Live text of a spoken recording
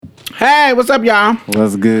Hey, what's up, y'all?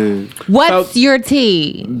 What's good? What's your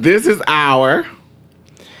tea? This is our...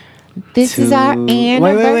 This is our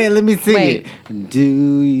anniversary. Wait, let me sing it. Do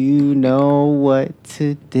you know what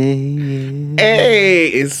today is? Hey,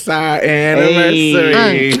 it's our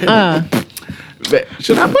anniversary.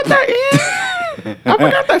 Should I put that in? I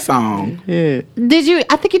forgot that song. Yeah. Did you?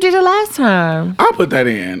 I think you did it last time. I'll put that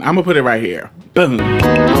in. I'm going to put it right here. Boom.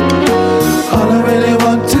 All I really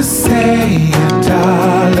want to say,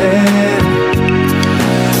 darling,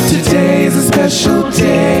 today is a special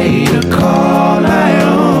day to call my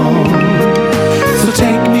own. So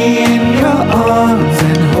take me in your arms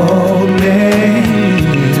and hold me,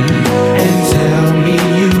 and tell me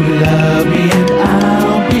you love me and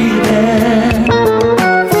I'll be there.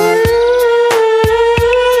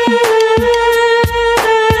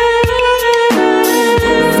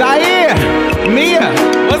 Zaire, Mia,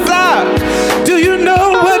 what's up? Do you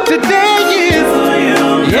know what today is?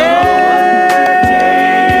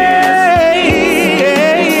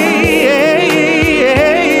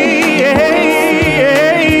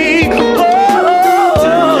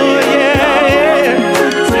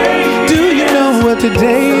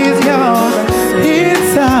 Today is yours.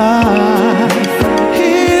 It's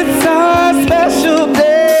our special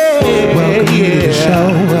day. Welcome you to the show.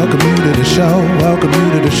 Welcome you to the show. Welcome you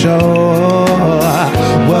to the show.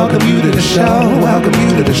 Welcome you to the show. Welcome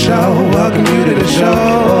you to the show. Welcome you to the show.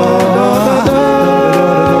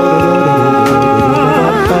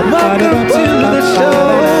 Welcome to the show.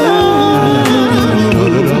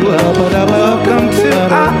 Welcome to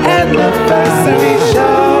our anniversary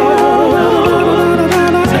show.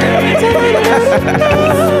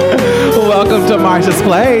 Welcome to Marsha's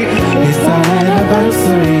Plate. It's our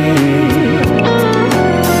anniversary.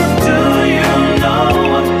 Do you know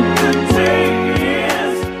what the day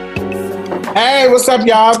is? Hey, what's up,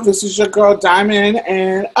 y'all? This is your girl, Diamond,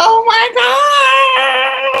 and oh my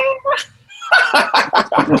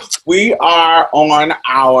God! We are on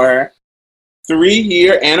our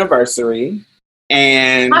 3-year anniversary,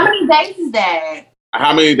 and... How many days is that?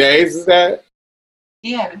 How many days is that?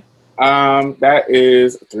 Yeah. That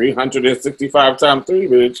is 365 times 3,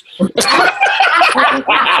 bitch.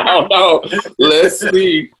 I don't know. Let's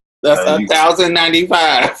see. That's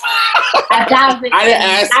 1,095. 1,000. I didn't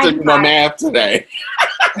ask to do my math today.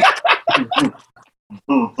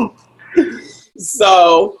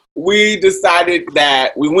 So we decided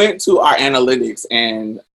that we went to our analytics,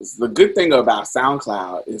 and the good thing about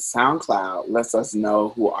SoundCloud is SoundCloud lets us know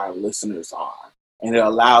who our listeners are. And it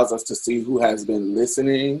allows us to see who has been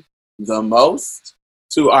listening the most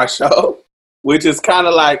to our show, which is kind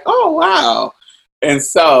of like, oh, wow. And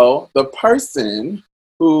so the person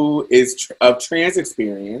who is of trans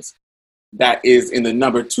experience that is in the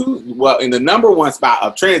number 2, well, in the number 1 spot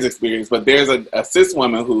of trans experience, but there's a cis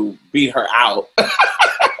woman who beat her out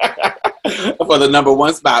for the number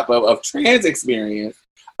 1 spot, but of trans experience,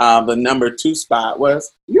 the number 2 spot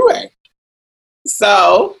was Yue.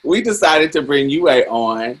 So we decided to bring Yue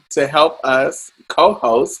on to help us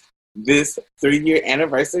co-host this 3-year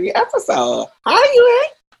anniversary episode. Hi, Yue.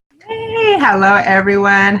 Hey, hello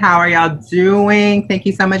everyone. How are y'all doing? Thank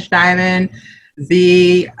you so much, Diamond,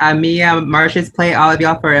 Z, Mia, Marsha's Plate, all of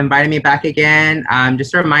y'all for inviting me back again.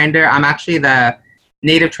 Just a reminder, I'm actually the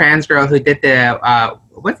native trans girl who did the,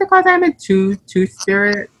 what's it called, Diamond?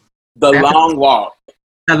 Two-Spirit? The Long Walk.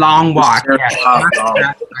 The Long Walk, yeah.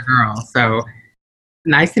 That's the girl. So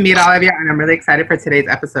nice to meet all of you, and I'm really excited for today's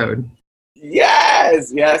episode.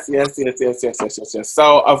 Yes.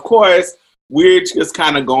 So, of course, we're just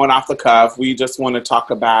kind of going off the cuff. We just want to talk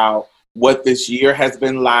about what this year has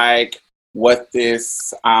been like, what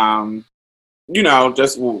this, what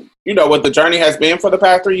the journey has been for the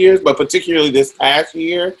past 3 years, but particularly this past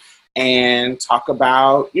year, and talk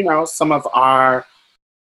about, some of our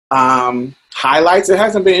highlights. It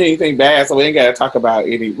hasn't been anything bad, so we ain't got to talk about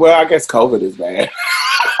any. Well, I guess COVID is bad.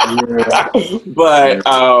 Yeah. But,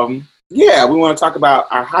 we want to talk about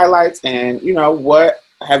our highlights and, what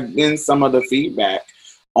have been some of the feedback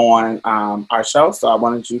on our show. So I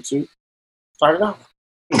wanted you to start it off.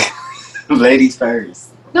 Ladies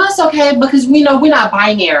first. No, it's okay because we know we're not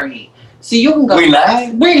binary. So you can go. We're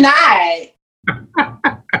not? We're not.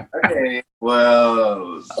 Okay.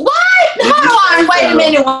 Well. What? Hold on. Wait a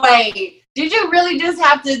minute. Wait. Did you really just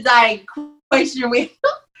have to question me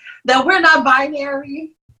that we're not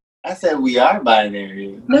binary? I said we are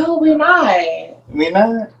binary. No, we're not. We're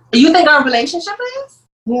not? You think our relationship is?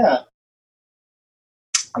 Yeah.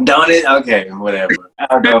 Don't it? Okay, whatever.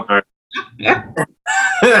 I'll go first.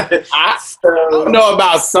 I don't know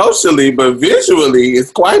about socially, but visually,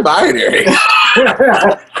 it's quite binary.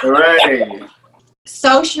 Right.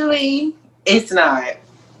 socially, it's not.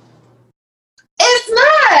 It's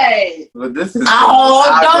not. Well, this is.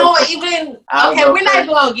 Don't even. Okay, we're not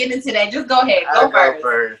going to get into that. Just go ahead. Go first.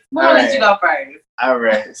 We're going to let you go first. All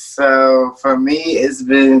right. So for me, it's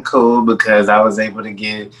been cool because I was able to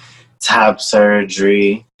get top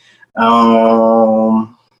surgery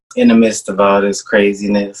in the midst of all this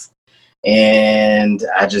craziness. And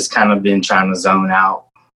I just kind of been trying to zone out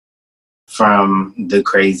from the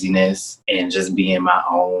craziness and just be in my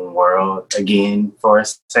own world again for a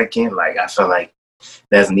second. Like, I feel like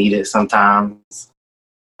that's needed sometimes.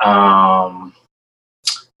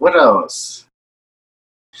 What else?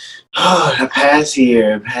 Oh, the past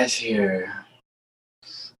year.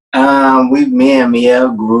 Me and Mia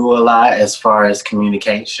grew a lot as far as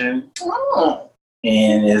communication. Oh.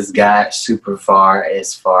 And it's got super far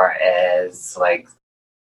as like,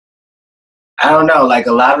 I don't know, like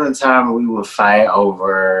a lot of the time we would fight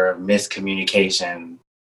over miscommunication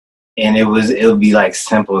and it would be like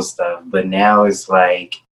simple stuff, but now it's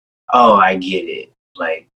like, oh, I get it,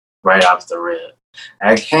 like right off the rip.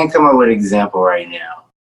 I can't come up with an example right now,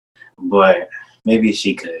 but maybe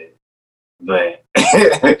she could. But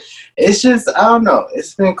it's just, I don't know,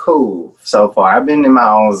 it's been cool so far. I've been in my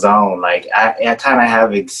own zone. Like I kind of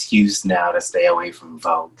have an excuse now to stay away from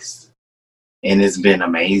folks. And it's been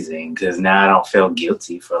amazing because now I don't feel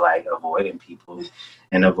guilty for like avoiding people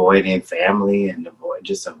and avoiding family and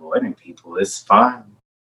just avoiding people. It's fun.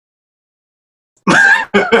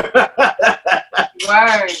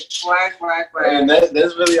 Work. And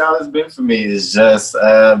that's really all it's been for me. Is just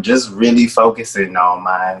really focusing on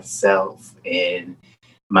myself and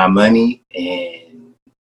my money and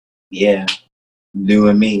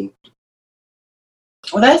doing me.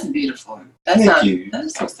 Well, that's beautiful. Thank you.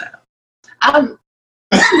 That's so sad. I'm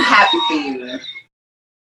happy for you.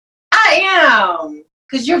 I am,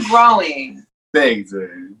 because you're growing. Thanks,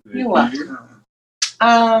 man. You're welcome.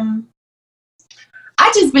 I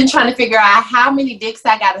just been trying to figure out how many dicks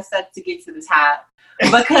I gotta suck to get to the top,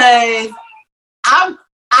 because I'm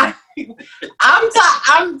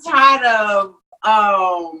tired of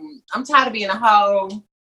being a hoe.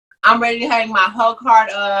 I'm ready to hang my hoe card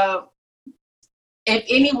up.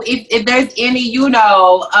 If there's any,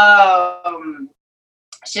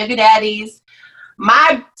 sugar daddies,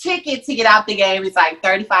 my ticket to get out the game is like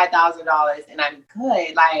 $35,000, and I'm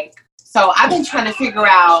good. Like, so I've been trying to figure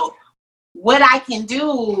out what I can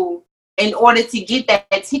do in order to get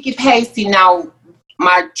that ticket paid. See, now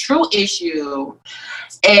my true issue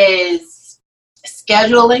is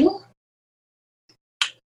scheduling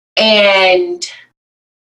and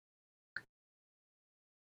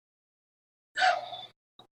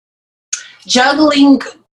juggling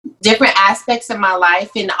different aspects of my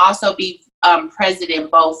life, and also be present in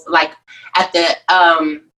both, like at the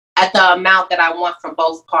amount that I want for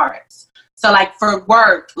both parts. So like for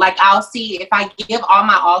work, like I'll see if I give all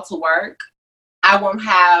my all to work,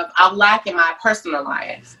 I'll lack in my personal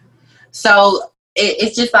life. So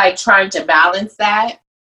it's just like trying to balance that.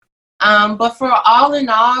 But for all in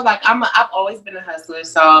all, like I've always been a hustler,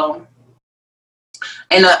 so,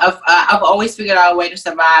 and I've always figured out a way to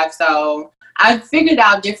survive. So I figured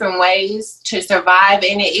out different ways to survive,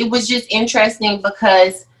 and it was just interesting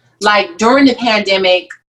because, like, during the pandemic,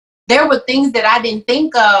 there were things that I didn't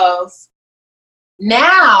think of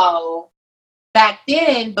now back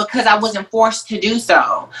then because I wasn't forced to do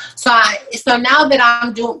so. So now that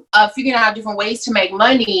I'm figuring out different ways to make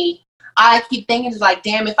money, I keep thinking, like,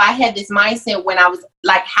 damn, if I had this mindset when I was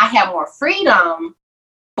like, I had more freedom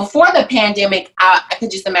before the pandemic, I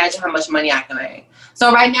could just imagine how much money I can make.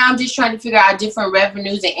 So right now I'm just trying to figure out different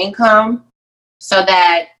revenues and income so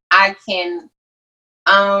that I can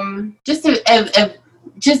just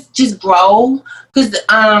grow. Because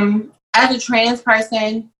as a trans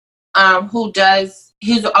person who's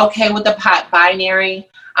okay with the binary,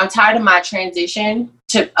 I'm tired of my transition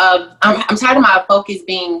I'm tired of my focus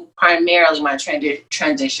being primarily my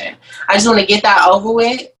transition. I just want to get that over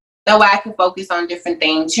with. That way I can focus on different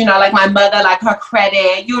things. Like my mother, like her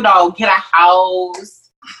credit, get a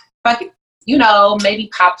house.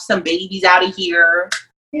 Maybe pop some babies out of here.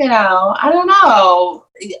 I don't know.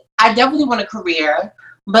 I definitely want a career,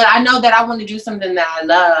 but I know that I want to do something that I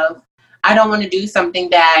love. I don't want to do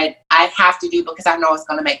something that I have to do because I know it's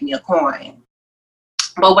going to make me a coin.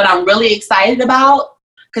 But what I'm really excited about,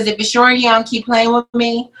 because if it's Shorty Young keep playing with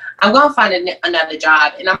me, I'm going to find another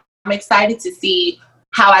job. And I'm excited to see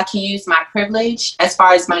how I can use my privilege as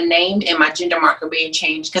far as my name and my gender marker being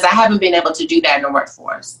changed, because I haven't been able to do that in the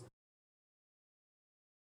workforce.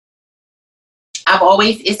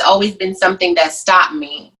 It's always been something that stopped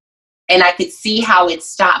me. and I could see how it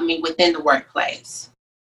stopped me within the workplace.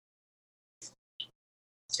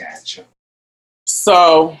 Gotcha.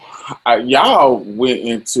 So, y'all went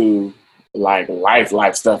into like life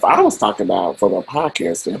stuff. I was talking about from a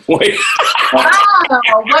podcast standpoint.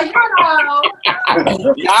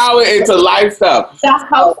 Y'all went into life stuff. The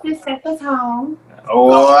hostess set the tone.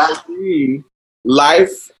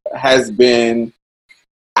 Life has been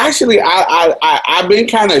actually. I've been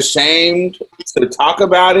kind of ashamed to talk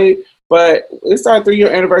about it, but it's our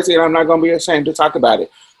 3-year anniversary, and I'm not going to be ashamed to talk about it.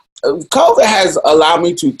 COVID has allowed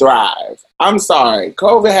me to thrive. I'm sorry,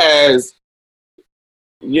 COVID has.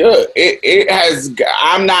 Yeah, it has.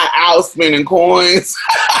 I'm not out spending coins,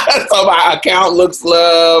 so my account looks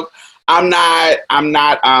love. I'm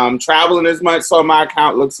not traveling as much, so my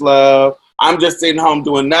account looks love. I'm just sitting home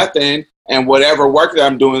doing nothing, and whatever work that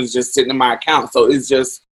I'm doing is just sitting in my account. So it's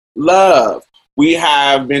just love. We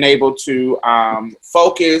have been able to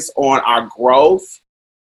focus on our growth.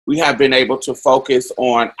 We have been able to focus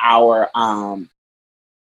on our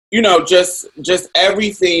just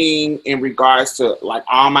everything in regards to like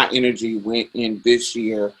all my energy went in this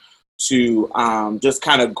year to just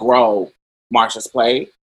kind of grow Marsha's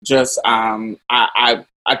Plate. Just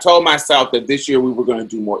I told myself that this year we were going to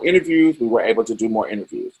do more interviews. We were able to do more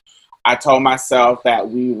interviews. I told myself that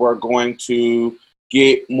we were going to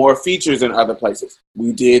get more features in other places.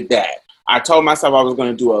 We did that. I told myself I was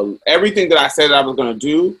going to do everything that I said I was going to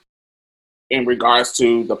do in regards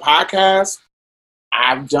to the podcast.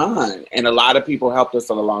 I've done, and a lot of people helped us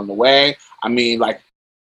along the way. I mean, like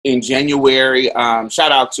in January,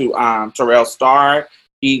 shout out to Terrell Starr.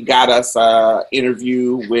 He got us an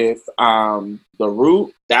interview with The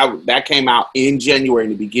Root. That came out in January,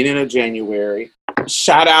 in the beginning of January.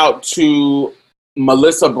 Shout out to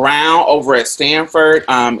Melissa Brown over at Stanford.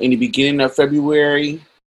 In the beginning of February,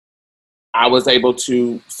 I was able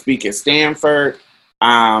to speak at Stanford,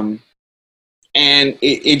 and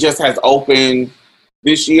it just has opened.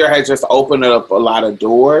 This year has just opened up a lot of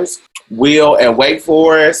doors. Will at Wake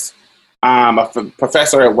Forest, a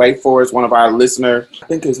professor at Wake Forest, one of our listeners, I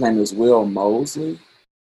think his name is Will Mosley.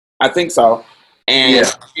 I think so. And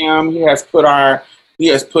he has put I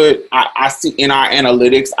see in our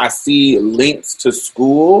analytics, I see links to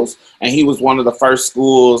schools, and he was one of the first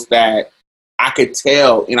schools that I could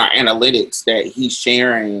tell in our analytics that he's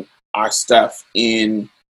sharing our stuff in,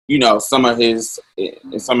 some of his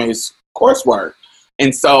coursework.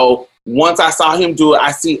 And so once I saw him do it,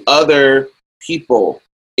 I see other people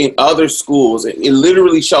in other schools. It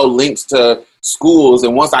literally showed links to schools.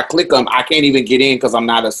 And once I click them, I can't even get in because I'm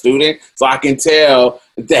not a student. So I can tell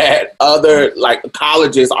that other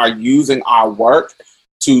colleges are using our work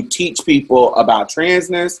to teach people about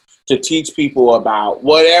transness, to teach people about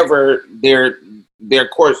whatever their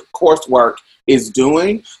coursework is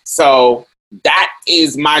doing. So that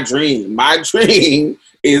is my dream. My dream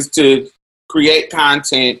is to create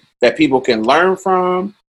content that people can learn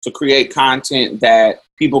from, to create content that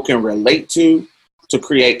people can relate to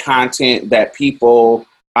create content that people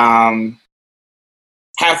have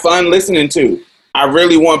fun listening to. I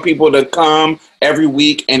really want people to come every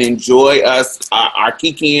week and enjoy us, our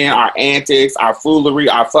kikiing, our antics, our foolery,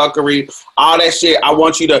 our fuckery, all that shit. I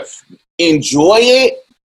want you to enjoy it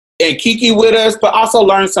and kiki with us, but also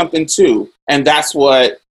learn something too. And I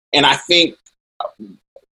think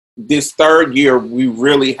this third year, we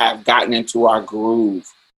really have gotten into our groove.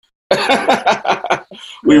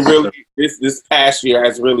 This past year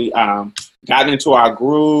has really gotten into our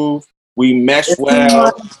groove. We mesh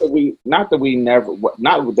well. Not that we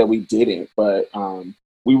didn't, but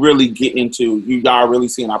we really get into, y'all really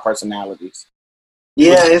seeing our personalities.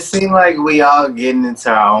 Yeah, it seemed like we all getting into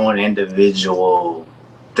our own individual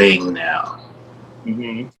thing now.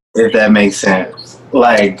 Mm-hmm. If that makes sense.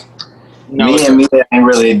 Like, me and Mia ain't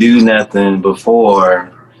really do nothing before,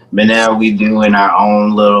 but now we doing our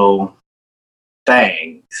own little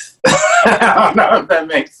things. I don't know if that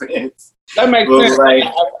makes sense. That makes sense.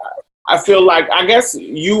 I feel like, I guess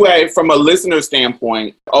you, from a listener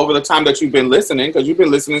standpoint, over the time that you've been listening, because you've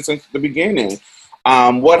been listening since the beginning,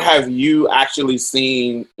 what have you actually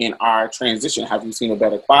seen in our transition? Have you seen a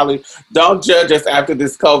better quality? Don't judge us after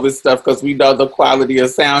this COVID stuff, because we know the quality of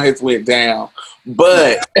sound has went down.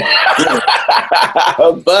 But,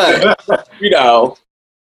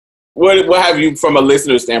 what have you, from a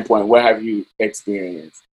listener standpoint, what have you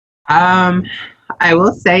experienced? I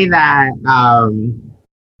will say that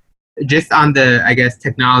just on the, I guess,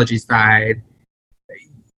 technology side,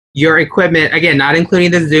 your equipment, again, not including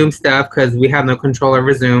the Zoom stuff because we have no control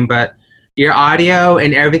over Zoom, but your audio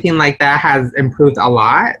and everything like that has improved a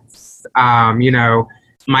lot. My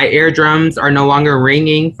My eardrums are no longer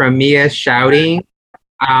ringing from Mia shouting.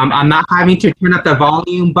 I'm not having to turn up the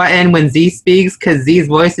volume button when Z speaks because Z's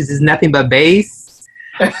voice is just nothing but bass.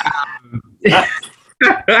 The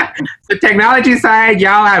technology side,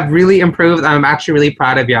 y'all have really improved. I'm actually really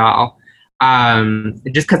proud of y'all.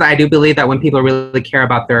 Just because I do believe that when people really care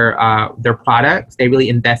about their products, they really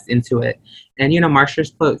invest into it. And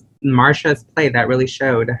Marsha's play that really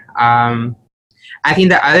showed. I think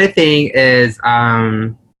the other thing is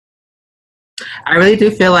I really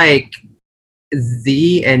do feel like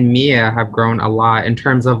Z and Mia have grown a lot in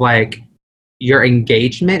terms of like your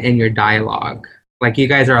engagement and your dialogue. Like you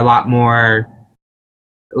guys are a lot more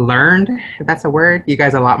learned, if that's a word. You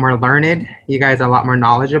guys are a lot more learned. You guys are a lot more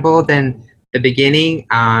knowledgeable than the beginning.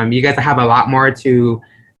 You guys have a lot more to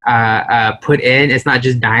put in. It's not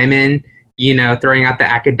just Diamond, throwing out the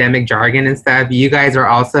academic jargon and stuff. You guys are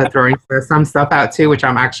also throwing some stuff out too, which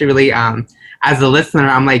I'm actually really, as a listener,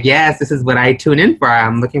 I'm like, yes, this is what I tune in for.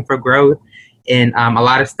 I'm looking for growth in a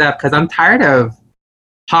lot of stuff because I'm tired of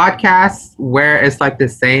podcasts where it's like the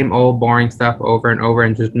same old boring stuff over and over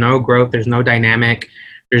and there's no growth, there's no dynamic,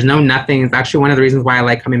 there's no nothing. It's actually one of the reasons why I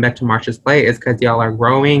like coming back to Marsha's Play is because y'all are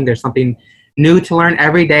growing. There's something new to learn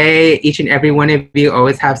every day. Each and every one of you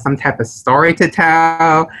always have some type of story to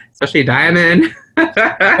tell, especially Diamond.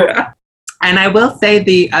 And I will say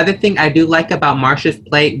the other thing I do like about Marsha's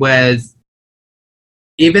Plate was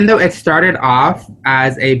even though it started off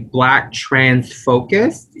as a Black trans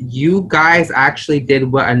focus, you guys actually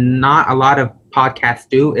did what not a lot of podcasts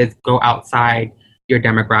do is go outside your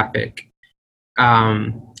demographic.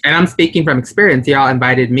 And I'm speaking from experience. Y'all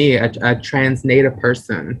invited me, a trans Native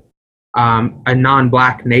person, a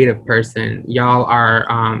non-Black Native person. Y'all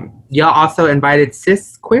also invited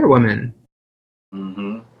cis queer women.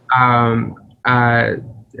 Mm-hmm.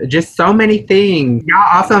 Just so many things.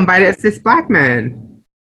 Y'all also invited cis Black men,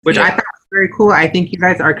 which I thought was very cool. I think you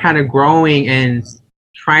guys are kind of growing and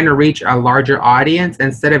trying to reach a larger audience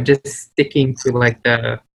instead of just sticking to like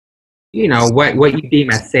the, what you deem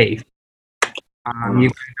as safe. You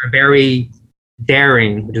guys are very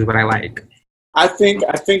daring, which is what I like. I think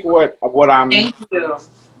what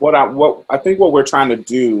we're trying to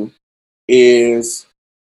do is,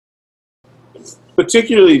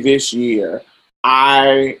 particularly this year,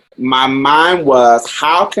 my mind was,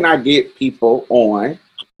 how can I get people on,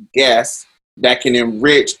 guests that can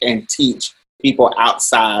enrich and teach people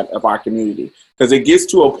outside of our community? Because it gets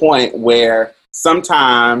to a point where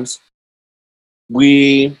sometimes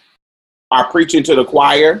we are preaching to the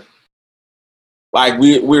choir. Like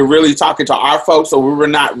we're really talking to our folks, so we're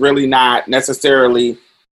not necessarily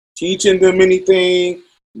teaching them anything.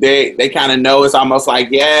 They kind of know. It's almost like,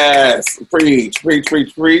 yes, preach.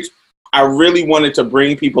 I really wanted to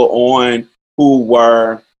bring people on who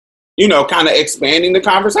were, kind of expanding the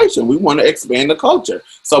conversation. We want to expand the culture.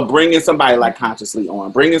 So bringing somebody like Consciously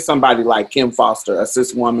on, bringing somebody like Kim Foster, a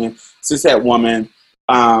cishet woman,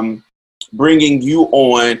 bringing you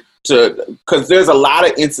on because there's a lot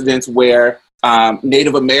of incidents where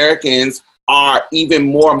Native Americans are even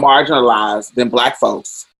more marginalized than Black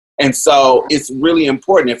folks. And so it's really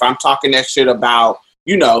important. If I'm talking that shit about,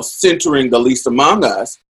 centering the least among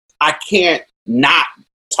us, I can't not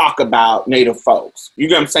talk about Native folks. You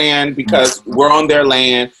get what I'm saying? Because we're on their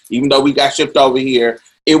land, even though we got shipped over here.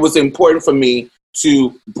 It was important for me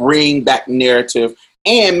to bring that narrative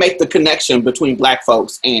and make the connection between Black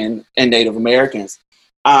folks and Native Americans.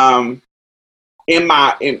 In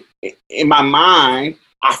my mind,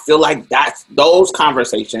 I feel like those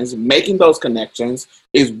conversations, making those connections,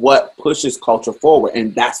 is what pushes culture forward,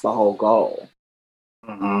 and that's the whole goal.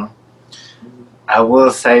 Mm-hmm. I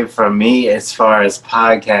will say for me, as far as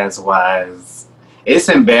podcast-wise, it's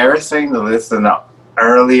embarrassing to listen to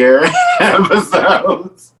earlier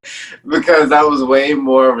episodes because I was way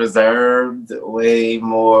more reserved, way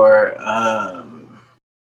more, I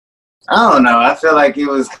don't know. I feel like it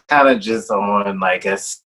was kind of just on like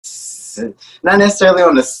not necessarily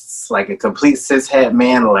on a complete cishet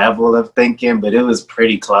man level of thinking, but it was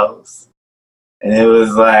pretty close. And it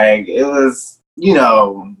was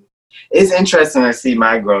it's interesting to see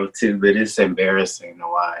my growth too, but it's embarrassing to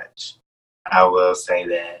watch. I will say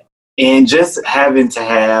that. And just having to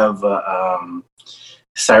have a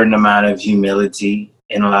certain amount of humility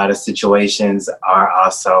in a lot of situations are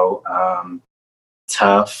also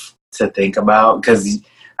tough to think about, because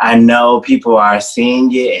I know people are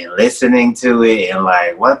seeing it and listening to it and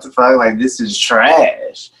like, what the fuck? Like, this is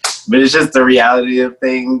trash. But it's just the reality of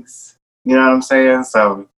things. You know what I'm saying?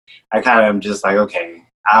 So I kind of am just like, okay,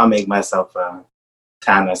 I'll make myself a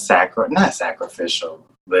kind of not sacrificial,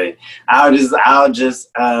 But I'll just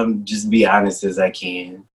be honest as I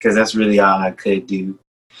can, because that's really all I could do.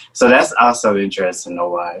 So that's also interesting to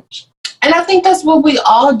watch. And I think that's what we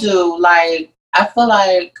all do. Like, I feel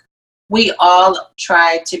like we all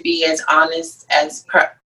try to be as honest as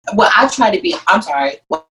I try to be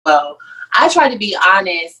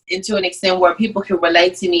honest, and to an extent where people can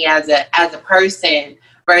relate to me as a person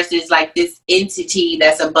versus like this entity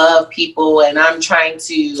that's above people, and I'm trying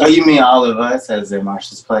to. So you mean all of us as in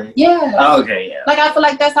Marsha's Play? Yeah. Oh, okay, yeah. Like, I feel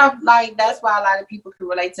like that's why a lot of people can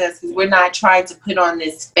relate to us, because we're not trying to put on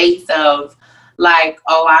this face of like,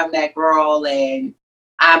 oh, I'm that girl and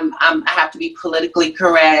I have to be politically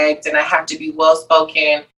correct and I have to be well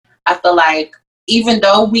spoken. I feel like even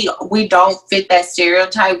though we don't fit that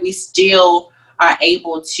stereotype, we still are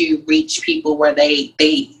able to reach people where they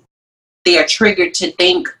are triggered to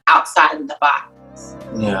think outside of the box.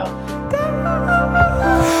 Yeah.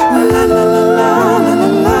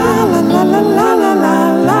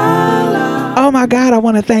 Oh my God, I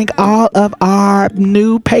want to thank all of our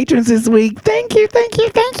new patrons this week. Thank you.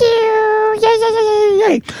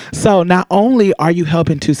 Yay. So not only are you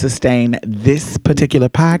helping to sustain this particular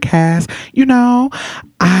podcast,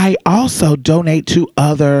 I also donate to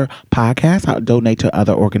other podcasts. I donate to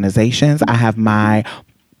other organizations. I have my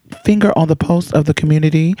finger on the pulse of the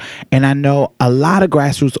community, and I know a lot of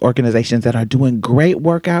grassroots organizations that are doing great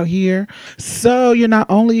work out here. So you're not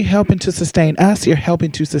only helping to sustain us, you're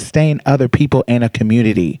helping to sustain other people in a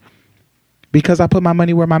community, because I put my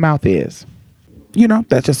money where my mouth is.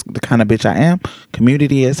 That's just the kind of bitch I am.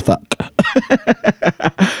 Community is fuck.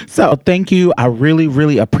 So thank you. I really,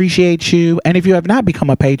 really appreciate you. And if you have not become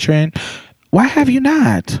a patron, why have you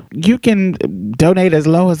not? You can donate as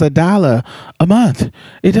low as $1 a month.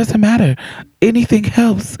 It doesn't matter. Anything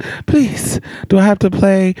helps. Please. Do I have to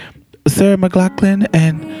play Sarah McLachlan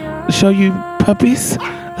and show you puppies?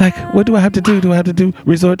 Like, what do I have to do? Do I have to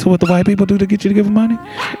resort to what the white people do to get you to give them money?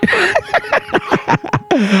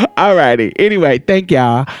 Alrighty. Anyway, thank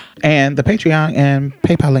y'all. And the Patreon and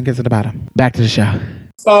PayPal link is at the bottom. Back to the show.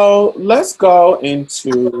 So let's go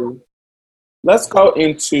into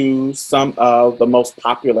some of the most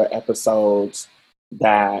popular episodes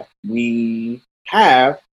that we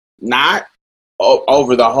have, not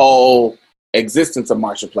over the whole existence of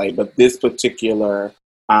Marsha Play, but this particular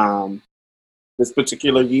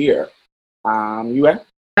year.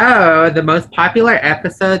 So the most popular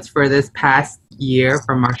episodes for this past year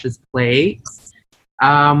from Marsha's Plate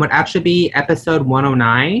would actually be episode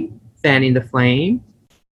 109, Fanning the Flame,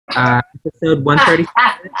 episode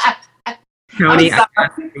 137. Tony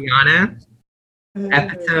Rihanna.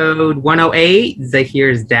 Episode 108,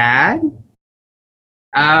 Zahir's Dad.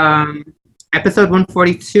 Episode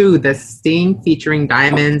 142, The Sting featuring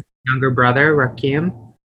Diamond's younger brother, Rakim.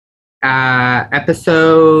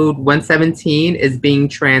 Episode 117 is Being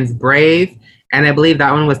Trans Brave. And I believe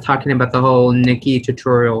that one was talking about the whole Nikki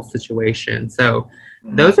tutorial situation. So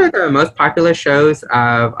those are the most popular shows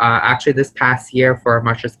of actually this past year for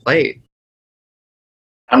Marsha's Plate.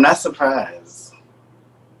 I'm not surprised.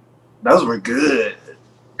 Those were good.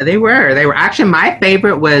 They were. Actually, my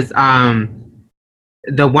favorite was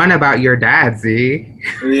the one about your dad, Z.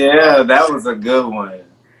 Yeah, that was a good one.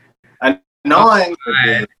 I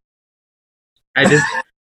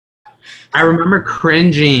remember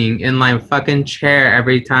cringing in my fucking chair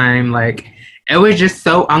every time. Like, it was just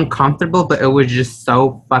so uncomfortable, but it was just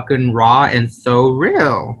so fucking raw and so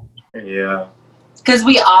real. Yeah. Because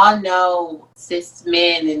we all know cis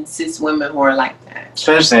men and cis women who are like that.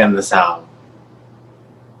 Especially in the South.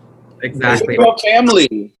 Exactly.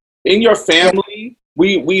 In your family,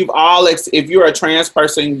 we've all, if you're a trans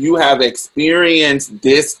person, you have experienced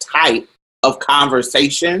this type of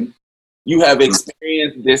conversation. You have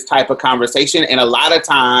experienced this type of conversation. And a lot of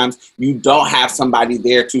times you don't have somebody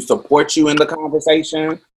there to support you in the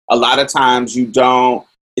conversation. A lot of times you don't.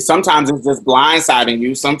 Sometimes it's just blindsiding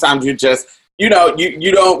you. Sometimes you just, you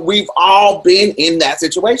don't, we've all been in that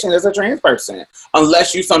situation as a trans person.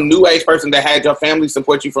 Unless you're some new age person that had your family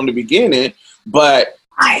support you from the beginning. But,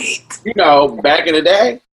 back in the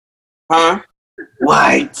day,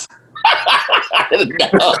 White.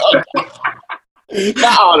 No.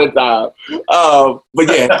 Not all the time. But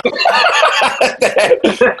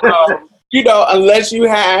yeah. Unless you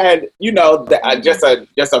had,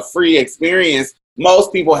 just a free experience,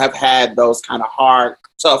 most people have had those kind of hard,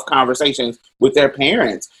 tough conversations with their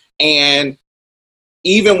parents. And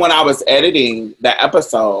even when I was editing the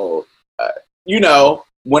episode,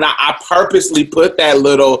 when I purposely put that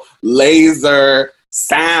little laser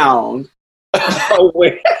sound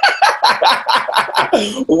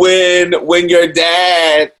when your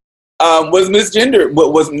dad was misgender.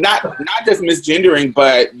 Was not just misgendering,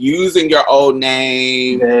 but using your old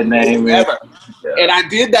name. Whatever. Yeah. And I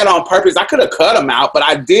did that on purpose. I could have cut them out, but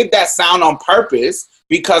I did that sound on purpose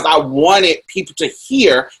because I wanted people to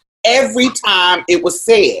hear every time it was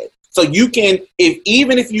said. So you can,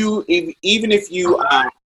 even if you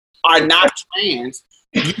are not trans,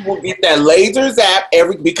 you will get that laser zap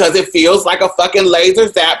because it feels like a fucking laser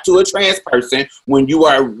zap to a trans person when you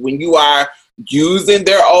are using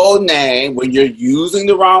their old name, when you're using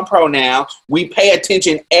the wrong pronoun. We pay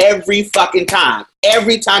attention every fucking time.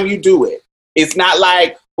 Every time you do it. It's not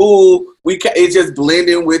like, ooh, it's just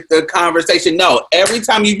blending with the conversation. No, every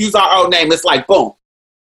time you use our old name, it's like boom.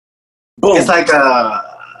 Boom. It's like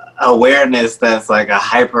a awareness that's like a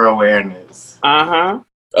hyper awareness. Uh-huh.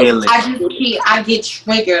 I get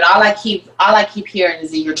triggered. All I keep hearing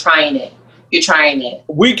is that you're trying it. You're trying it.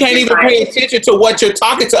 We can't even pay attention to what you're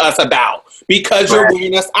talking to us about because you're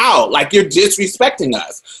wearing us out. Like you're disrespecting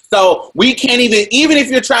us. So we can't even if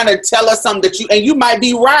you're trying to tell us something and you might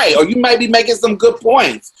be right or you might be making some good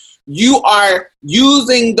points. You are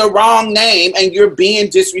using the wrong name and you're being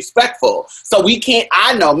disrespectful. So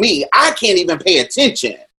I know me, I can't even pay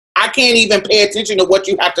attention. I can't even pay attention to what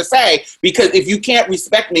you have to say because if you can't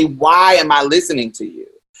respect me, why am I listening to you?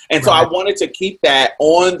 And so I wanted to keep that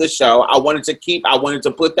on the show. I wanted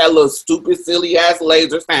to put that little stupid, silly ass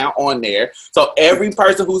laser sound on there. So every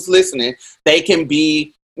person who's listening, they can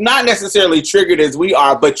be not necessarily triggered as we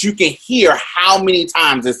are, but you can hear how many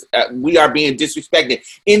times we are being disrespected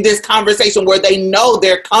in this conversation where they know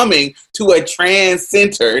they're coming to a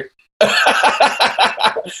trans-centered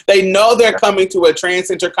they know they're coming to a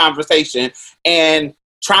trans-centered conversation and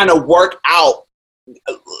trying to work out.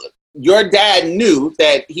 Your dad knew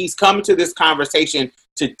that he's coming to this conversation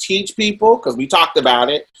to teach people, because we talked about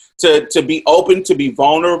it, to be open, to be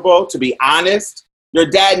vulnerable, to be honest. Your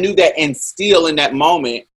dad knew that, and still in that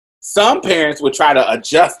moment, some parents would try to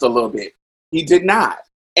adjust a little bit. He did not.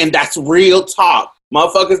 And that's real talk.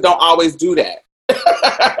 Motherfuckers don't always do that.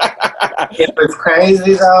 What's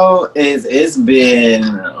crazy though is it's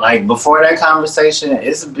been like before that conversation,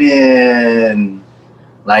 it's been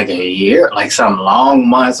like a year, like some long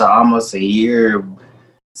months or almost a year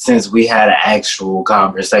since we had an actual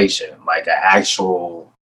conversation, like an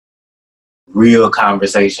actual real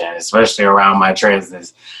conversation, especially around my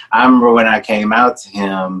transness. I remember when I came out to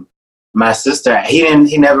him, my sister,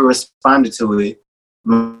 he never responded to it.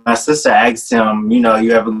 My sister asked him, you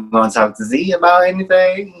ever gonna talk to Z about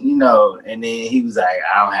anything? And then he was like,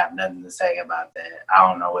 I don't have nothing to say about that. I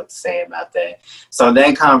don't know what to say about that. So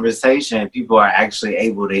that conversation, people are actually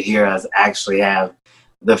able to hear us actually have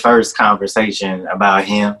the first conversation about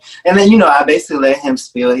him. And then, I basically let him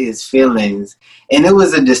spill his feelings. And it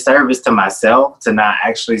was a disservice to myself to not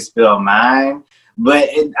actually spill mine. But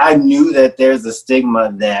I knew that there's a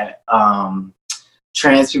stigma that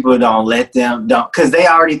trans people because they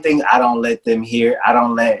already think I don't let them hear. I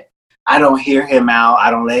don't hear him out. I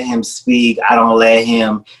don't let him speak. I don't let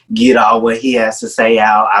him get all what he has to say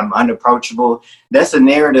out. I'm unapproachable. That's a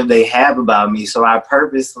narrative they have about me. So I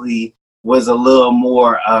purposely was a little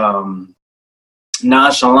more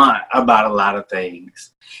nonchalant about a lot of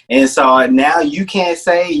things. And so now you can't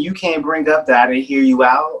bring up that I didn't hear you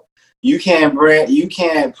out. You can't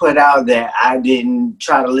put out that I didn't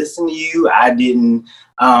try to listen to you. I didn't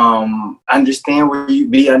understand where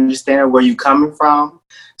you're coming from.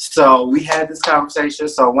 So we had this conversation.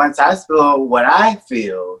 So once I spill what I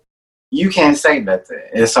feel, you can't say nothing.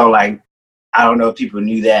 And so I don't know if people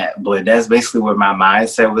knew that, but that's basically where my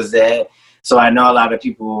mindset was at. So I know a lot of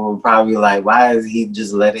people were probably like, why is he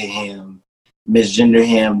just letting him misgender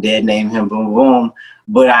him, dead name him, boom, boom.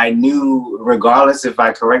 But I knew regardless if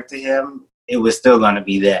I corrected him, it was still going to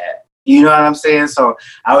be that. You know what I'm saying? So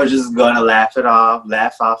I was just going to laugh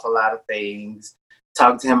off a lot of things,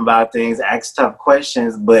 talk to him about things, ask tough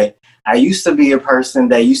questions. But I used to be a person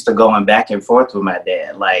that used to going back and forth with my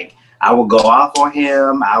dad. Like I would go off on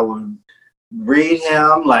him. I would read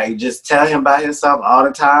him, just tell him about himself all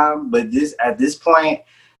the time. But at this point,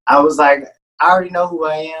 I was like, I already know who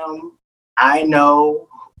I am. I know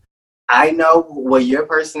what your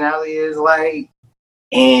personality is like,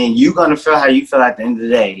 and you're going to feel how you feel at the end of the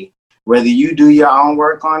day. Whether you do your own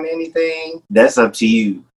work on anything, that's up to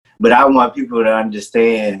you. But I want people to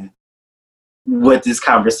understand what this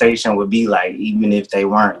conversation would be like, even if they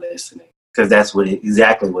weren't listening, because that's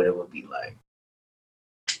exactly what it would be like.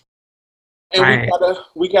 And Right.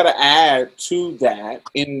 we gotta add to that,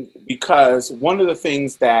 because one of the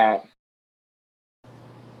things that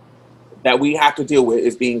we have to deal with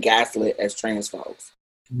is being gaslit as trans folks.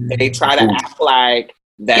 They try to act like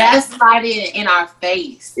gaslighted in our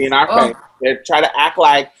face. In our face. They try to act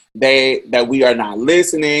like that we are not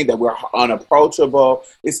listening, that we're unapproachable.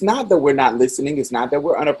 It's not that we're not listening. It's not that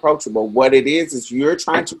we're unapproachable. What it is you're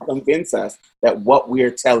trying to convince us that what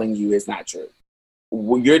we're telling you is not true.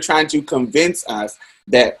 You're trying to convince us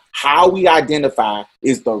that how we identify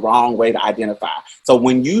is the wrong way to identify. So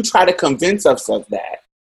when you try to convince us of that,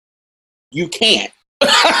 you can't.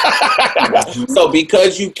 So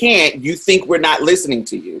because you can't, you think we're not listening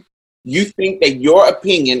to you. You think that your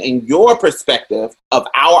opinion and your perspective of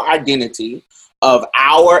our identity, of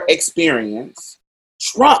our experience,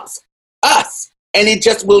 trumps us. And it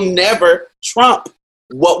just will never trump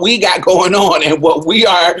what we got going on and what we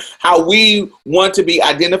are, how we want to be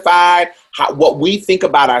identified, what we think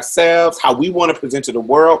about ourselves, how we want to present to the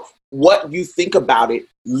world. What you think about it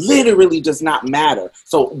literally does not matter.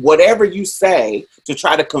 So whatever you say to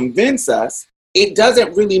try to convince us, it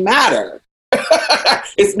doesn't really matter.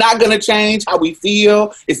 It's not going to change how we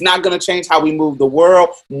feel. It's not going to change how we move the world.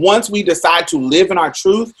 Once we decide to live in our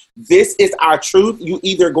truth, this is our truth. You're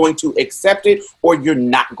either going to accept it or you're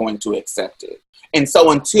not going to accept it. And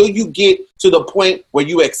so until you get to the point where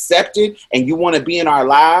you accept it and you want to be in our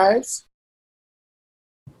lives,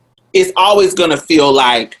 it's always going to feel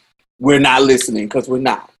like we're not listening because we're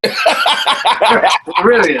not.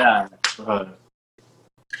 Really not.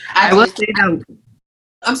 I will say that.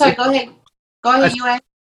 I'm sorry, go ahead. Go ahead, you ask.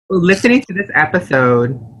 Listening to this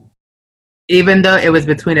episode, even though it was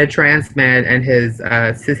between a trans man and his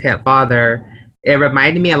cishet father, it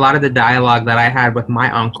reminded me a lot of the dialogue that I had with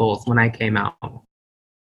my uncles when I came out.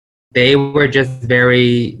 They were just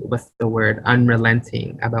very,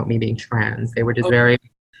 unrelenting about me being trans. They were just very,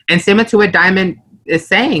 and similar to what Diamond is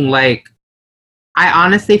saying, like, I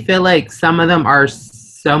honestly feel like some of them are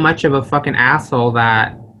so much of a fucking asshole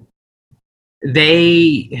that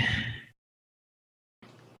they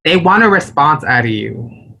want a response out of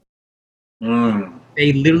you.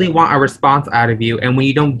 They literally want a response out of you, and when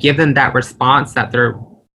you don't give them that response that they're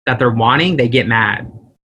wanting, they get mad.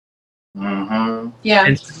 Yeah.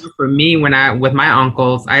 And so for me, with my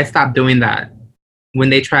uncles, I stopped doing that. When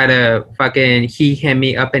they try to fucking he, him,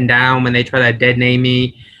 me up and down, when they try to dead name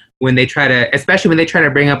me, especially when they try to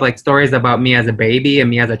bring up like stories about me as a baby and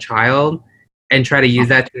me as a child, and try to use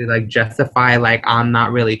that to like justify like I'm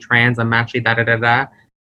not really trans, I'm actually da-da-da-da.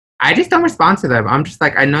 I just don't respond to them. I'm just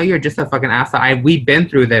like, I know you're just a fucking asshole. We've been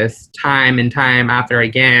through this time and time after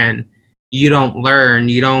again. You don't learn.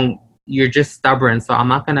 You're just stubborn. So I'm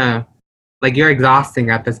not gonna, like, you're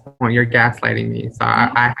exhausting at this point. You're gaslighting me. So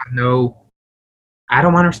I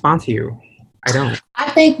don't want to respond to you. I don't.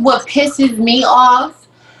 I think what pisses me off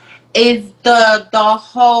is the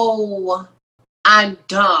whole I'm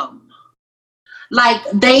dumb. Like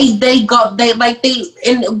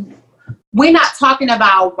we're not talking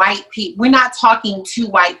about white people. We're not talking to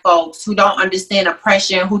white folks who don't understand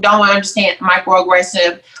oppression, who don't understand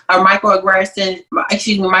microaggressions,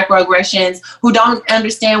 who don't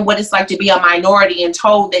understand what it's like to be a minority and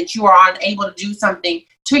told that you are unable to do something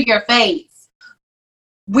to your face.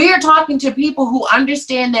 We're talking to people who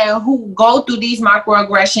understand that, who go through these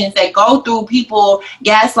microaggressions, that go through people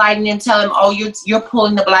gaslighting and telling them, oh, you're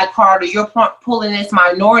pulling the black card or you're pulling this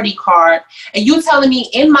minority card. And you telling me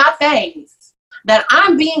in my face that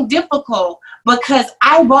I'm being difficult because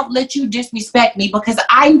I won't let you disrespect me because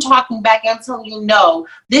I'm talking back and telling you, no,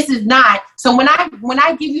 this is not. So when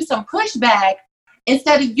I give you some pushback,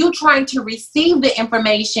 instead of you trying to receive the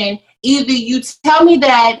information, either you tell me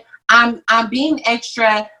that I'm being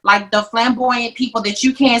extra, like the flamboyant people that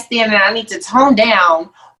you can't stand and I need to tone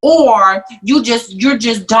down, or you're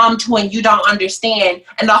just dumb too and you don't understand.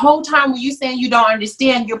 And the whole time when you saying you don't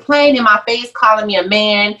understand, you're playing in my face, calling me a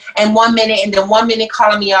man, and 1 minute, and then 1 minute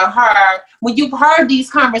calling me a her. When you've heard these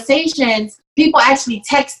conversations, people actually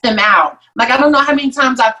text them out. Like, I don't know how many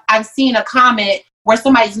times I've seen a comment where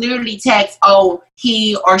somebody's literally text, oh,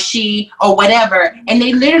 he or she or whatever, and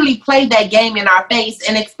they literally play that game in our face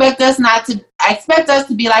and expect us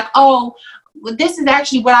to be like, oh, this is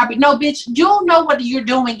actually what no, bitch, you know what you're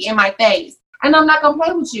doing in my face, and I'm not gonna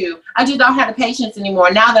play with you. I just don't have the patience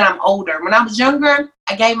anymore now that I'm older. When I was younger,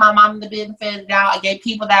 I gave my mom the benefit of the doubt. I gave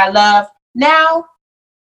people that I love. Now,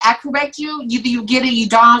 I correct you. Either you get it, you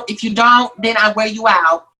don't. If you don't, then I wear you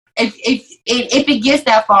out. If it gets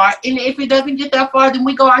that far, and if it doesn't get that far, then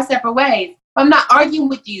we go our separate ways. I'm not arguing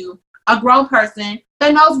with you, a grown person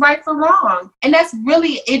that knows right from wrong, and that's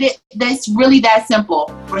really it. That's really that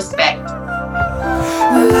simple. Respect.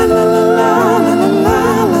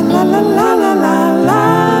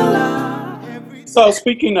 So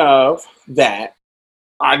speaking of that,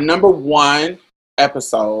 our number one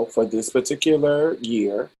episode for this particular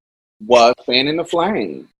year was Fanning the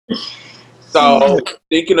Flame. So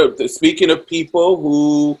speaking of people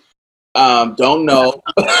who don't know,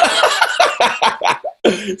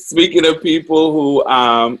 speaking of people who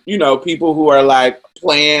people who are like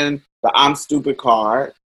playing the I'm stupid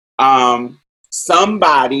card,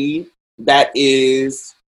 somebody that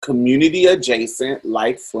is community adjacent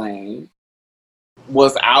like Flame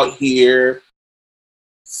was out here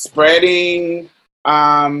spreading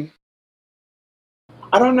I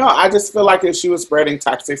don't know, I just feel like she was spreading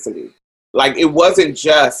toxicity. Like, it wasn't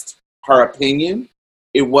just her opinion,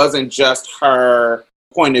 it wasn't just her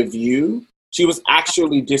point of view. She was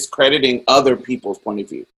actually discrediting other people's point of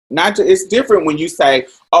view. It's different when you say,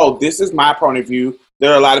 oh, this is my point of view,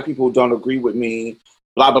 there are a lot of people who don't agree with me,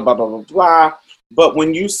 blah, blah, blah, blah, blah, blah. But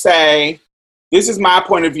when you say, this is my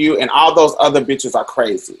point of view and all those other bitches are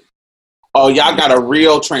crazy. Oh, y'all got a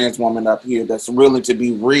real trans woman up here that's willing to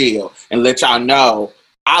be real and let y'all know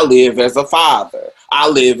I live as a father. I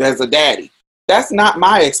live as a daddy. That's not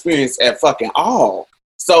my experience at fucking all.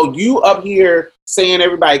 So you up here saying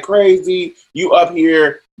everybody crazy, you up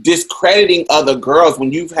here discrediting other girls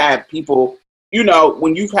when you've had people,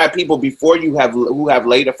 when you've had people before you who have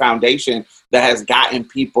laid a foundation that has gotten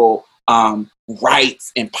people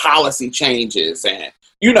rights and policy changes and,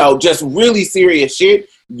 just really serious shit,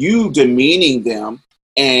 you demeaning them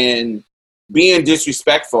and being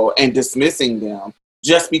disrespectful and dismissing them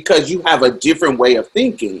just because you have a different way of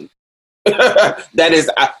thinking that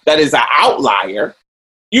is an outlier.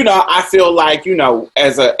 I feel like,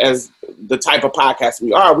 as the type of podcast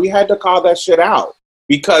we are, we had to call that shit out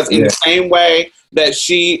because in the same way that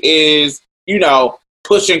she is,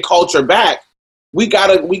 pushing culture back, we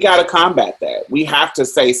gotta combat that. We have to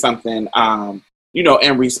say something, and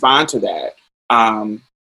respond to that.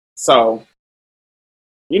 So,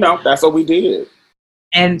 that's what we did.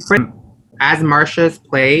 And as Marsha's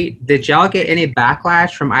play, did y'all get any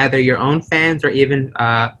backlash from either your own fans or even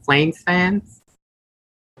Flames fans?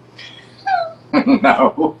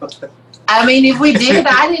 No. I mean, if we did,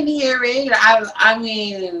 I didn't hear it. I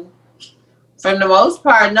mean, for the most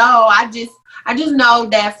part, no. I just know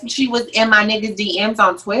that she was in my niggas' DMs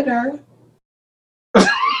on Twitter.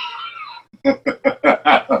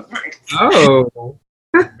 Oh.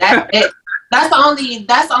 That's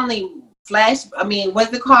only flash. I mean,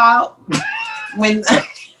 what's it called? When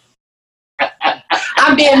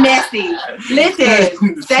I'm being messy.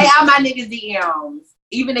 Listen, stay out my niggas' DMs,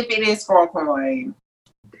 even if it is for a coin.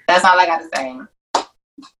 That's all I gotta say.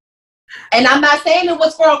 And I'm not saying it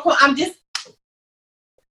was for a coin. I'm just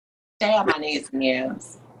stay out my niggas'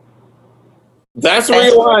 DMs. That's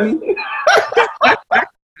real, honey.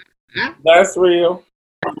 That's real.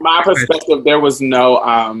 From my perspective, there was no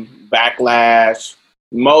backlash.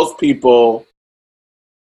 Most people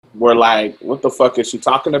were like, what the fuck is she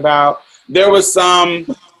talking about? There was some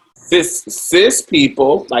cis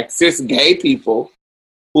people, like cis gay people,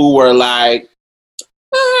 who were like,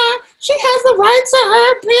 she has the right to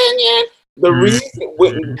her opinion. The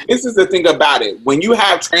reason, this is the thing about it. When you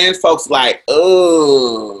have trans folks like,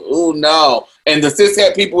 oh no, and the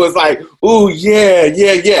cishet people is like, oh yeah,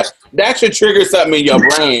 that should trigger something in your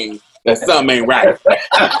brain that something ain't right.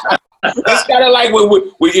 It's kind of like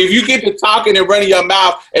if you get to talking and running your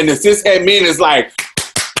mouth, and the cishet men is like,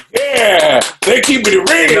 yeah, they keeping it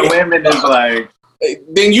real. The women is like,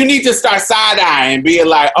 then you need to start side-eyeing and being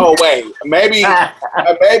like, oh wait, maybe I'm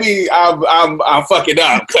fucking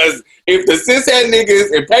up. Because if the cishet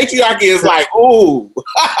niggas and patriarchy is like, ooh,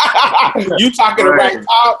 you talking the right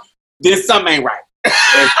talk, then something ain't right.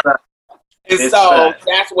 And so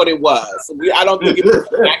that's what it was. I don't think it was a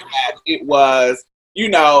backlash. It was,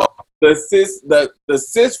 the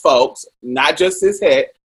cis folks, not just cishet,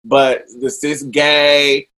 but the cis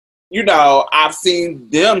gay. I've seen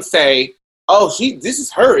them say, "Oh, this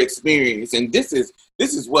is her experience, and this is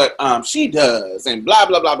what she does," and blah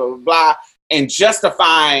blah blah blah blah blah, and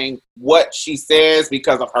justifying what she says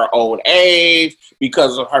because of her old age,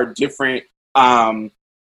 because of her different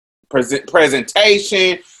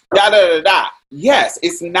presentation. Da da da da. Yes,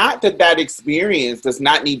 it's not that experience does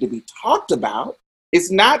not need to be talked about.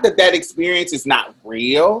 It's not that experience is not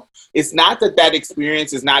real. It's not that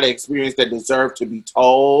experience is not an experience that deserves to be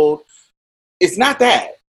told. It's not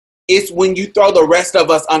that. It's when you throw the rest of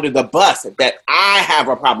us under the bus that I have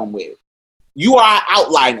a problem with. You are an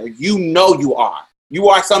outliner. You are. You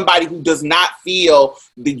are somebody who does not feel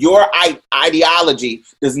that your ideology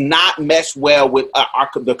does not mesh well with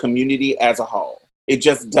the community as a whole. It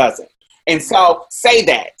just doesn't. And so say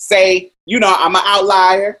that. Say, I'm an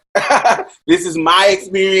outlier. This is my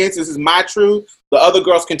experience. This is my truth. The other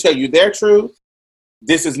girls can tell you their truth.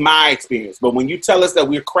 this is my experience. But when you tell us that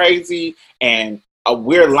we're crazy and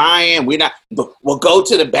we're lying, we're not. Well, go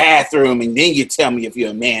to the bathroom and then you tell me if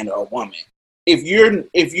you're a man or a woman. If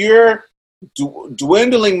you're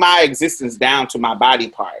dwindling my existence down to my body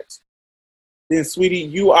parts, then, sweetie,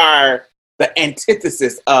 you are the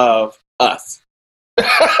antithesis of us.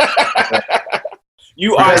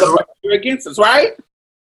 You are you're against us, right?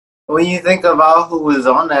 When you think of all who was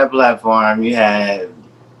on that platform, you had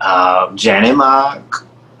Janet Mock,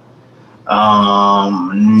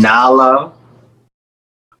 Nala,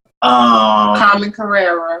 Carmen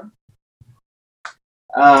Carrera.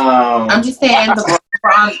 I'm just saying,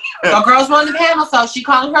 the girls were on the panel, so she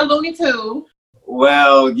calling her Looney too.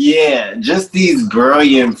 Well, yeah, just these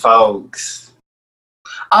brilliant folks.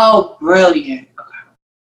 Oh, brilliant.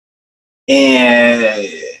 And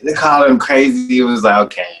they called him crazy. It was like,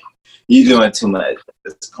 okay, you're doing too much at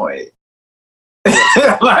this point.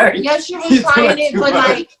 Like, yeah, she was trying it, but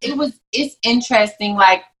like it's interesting,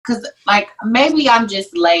 like, cause like maybe I'm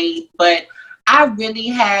just late, but I really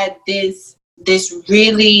had this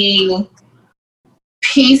really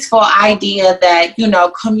peaceful idea that, you know,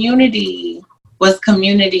 community was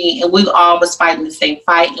community and we all was fighting the same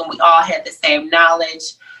fight and we all had the same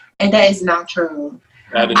knowledge, and that is not true.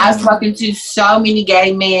 I've spoken to so many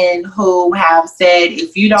gay men who have said,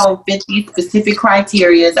 if you don't fit these specific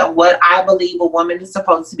criteria of what I believe a woman is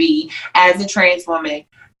supposed to be as a trans woman,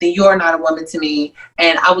 then you're not a woman to me,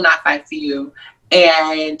 and I will not fight for you,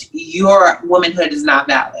 and your womanhood is not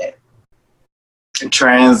valid.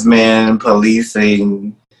 Trans men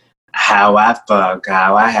policing how I fuck,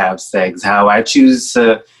 how I have sex, how I choose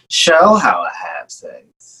to show how I have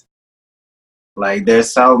sex. Like,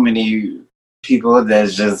 there's so many people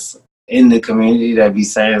that's just in the community that be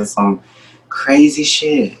saying some crazy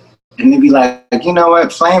shit. And they be like, you know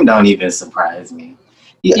what? Flame don't even surprise me.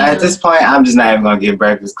 Yeah. At this point, I'm just not even going to give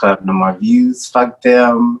Breakfast Club no more views. Fuck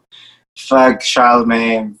them. Fuck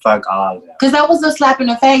Charlamagne. Fuck all of them. Because that was a slap in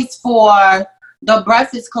the face for the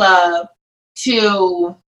Breakfast Club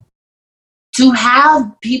to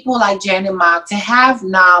have people like Janet Mock, to have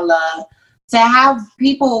Nala, to have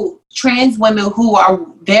people, trans women who are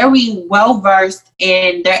very well versed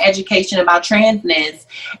in their education about transness,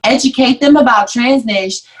 educate them about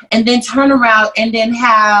transness, and then turn around and then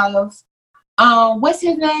have, what's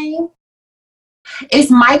his name?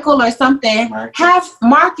 It's Michael or something.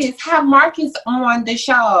 Marcus. Have Marcus on the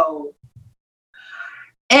show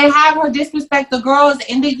and have her disrespect the girls,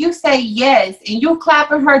 and then you say yes, and you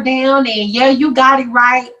clapping her down, and yeah, you got it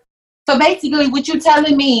right. So basically what you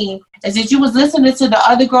telling me is that you was listening to the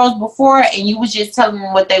other girls before and you was just telling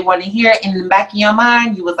them what they want to hear. In the back of your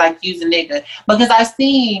mind, you was like, use a nigga. Because I've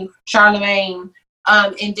seen Charlamagne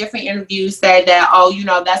in different interviews say that, oh, you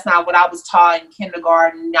know, that's not what I was taught in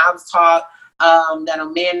kindergarten. I was taught that a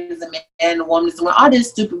man is a man and a woman is a woman. All this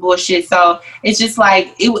stupid bullshit. So it's just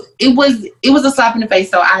like, it was a slap in the face.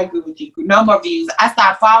 So I agree with you. No more views. I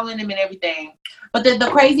stopped following him and everything. But the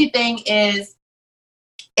crazy thing is,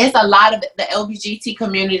 it's a lot of the LGBT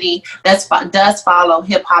community does follow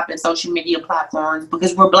hip hop and social media platforms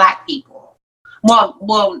because we're Black people.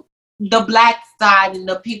 Well, the Black side and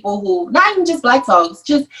the people who, not even just Black folks,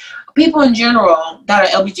 just people in general that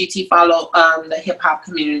are LGBT follow the hip hop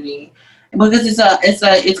community because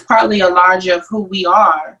it's partly a large of who we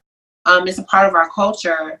are. It's a part of our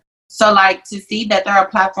culture. So like to see that there are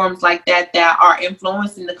platforms like that are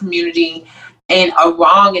influencing the community in a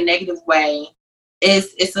wrong and negative way.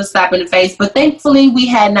 It's a slap in the face. But thankfully, we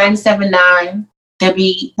had 97.9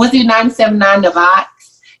 was it 97.9 The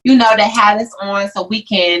Vox? You know, that had us on so we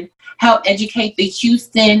can help educate the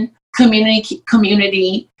Houston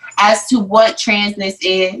community as to what transness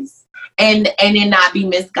is and it not be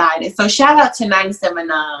misguided. So shout out to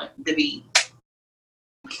 97.9 The Beat.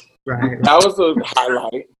 Right. That was a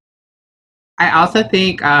highlight. I also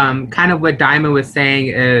think kind of what Diamond was saying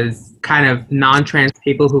is kind of non-trans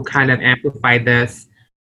people who kind of amplify this.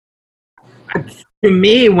 To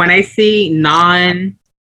me, when I see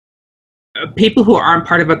people who aren't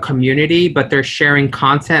part of a community, but they're sharing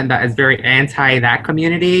content that is very anti that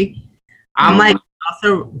community, I'm like,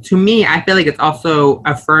 also, to me, I feel like it's also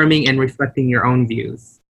affirming and reflecting your own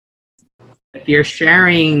views. If you're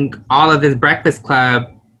sharing all of this Breakfast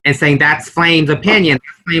Club and saying that's Flame's opinion,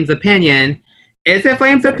 is it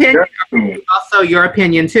Flame's opinion? Or also your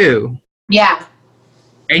opinion too? Yeah.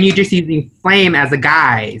 And you're just using Flame as a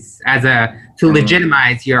guise, to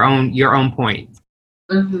legitimize your own point.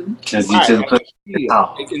 Because they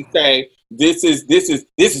can say this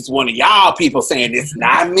is one of y'all people saying it's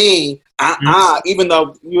not me. Even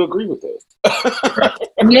though you agree with this.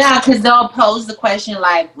 Yeah, because they'll pose the question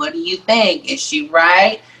like, what do you think? Is she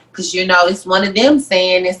right? Because, you know, it's one of them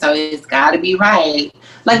saying it, so it's got to be right.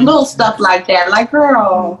 Like little stuff like that. Like,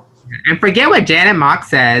 girl. And forget what Janet Mock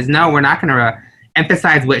says. No, we're not going to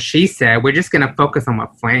emphasize what she said. We're just going to focus on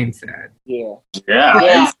what Flame said. Yeah.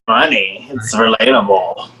 Yeah, it's funny. It's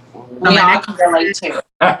relatable. We all can relate to.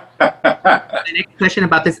 The next question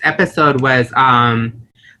about this episode was,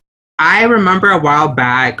 I remember a while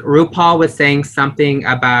back, RuPaul was saying something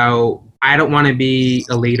about, I don't want to be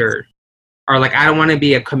a leader. Or like, I don't want to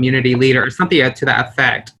be a community leader, or something to that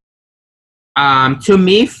effect. To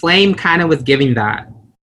me, Flame kind of was giving that.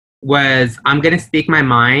 Was, I'm going to speak my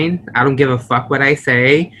mind. I don't give a fuck what I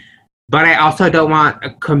say. But I also don't want a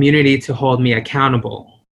community to hold me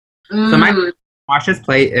accountable. So my watch this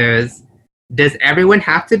play is, does everyone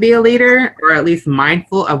have to be a leader, or at least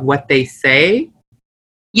mindful of what they say?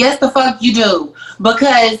 Yes, the fuck you do.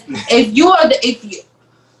 Because if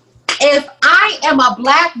I am a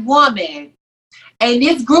Black woman and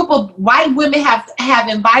this group of white women have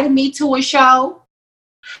invited me to a show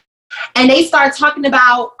and they start talking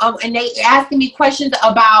about and they asking me questions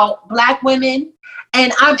about Black women,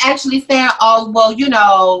 and I'm actually saying, oh, well, you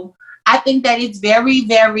know, I think that it's very,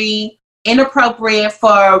 very inappropriate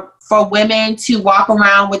for women to walk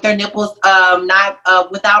around with their nipples not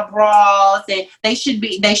without bras, and they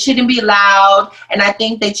shouldn't be allowed. And I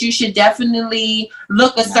think that you should definitely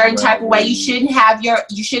look a certain type of way. You shouldn't have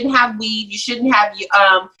weave. You shouldn't have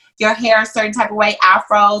your hair a certain type of way,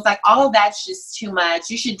 afros, like all of that's just too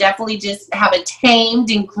much. You should definitely just have a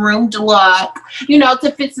tamed and groomed look, you know,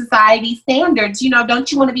 to fit society standards. You know,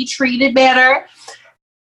 don't you want to be treated better?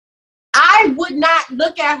 I would not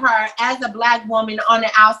look at her as a Black woman on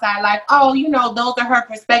the outside like, oh, you know, those are her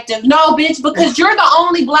perspectives. No, bitch, because you're the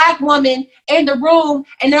only Black woman in the room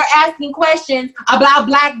and they're asking questions about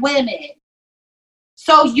Black women.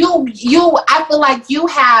 So I feel like you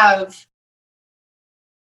have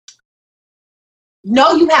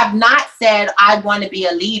not said, I want to be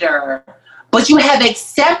a leader, but you have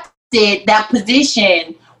accepted that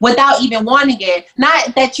position without even wanting it.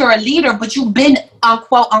 Not that you're a leader, but you've been,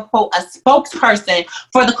 quote unquote, a spokesperson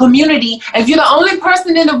for the community. If you're the only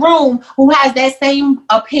person in the room who has that same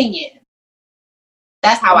opinion,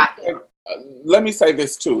 that's how I feel. Let me say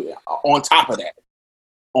this too. On top of that,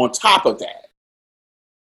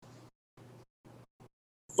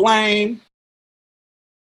 Flame,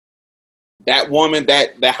 that woman,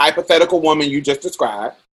 that hypothetical woman you just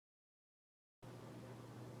described,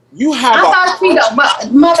 you have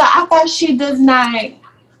Mother, I thought she does not.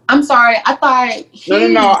 I'm sorry. I thought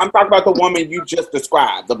No. I'm talking about the woman you just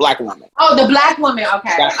described, the Black woman. Oh, the Black woman.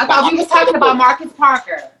 Okay. I thought we were talking about Marcus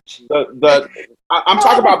Parker. I'm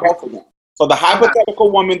talking about both of them. So the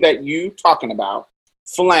hypothetical woman that you talking about,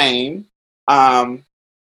 Flame,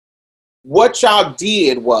 what y'all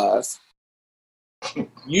did was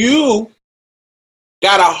you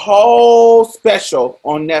got a whole special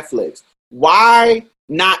on Netflix. Why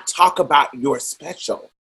not talk about your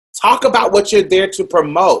special? Talk about what you're there to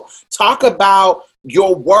promote. Talk about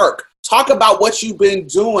your work. Talk about what you've been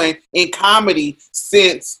doing in comedy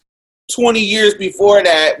since 20 years before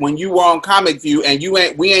that, when you were on Comic View, and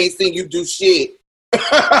we ain't seen you do shit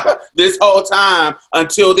this whole time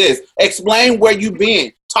until this. Explain where you've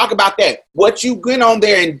been. Talk about that. What you went on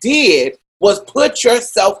there and did was put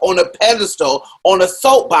yourself on a pedestal, on a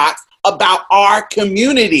soapbox about our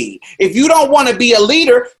community. If you don't want to be a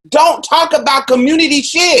leader, don't talk about community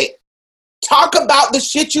shit. Talk about the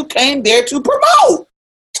shit you came there to promote.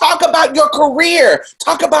 Talk about your career.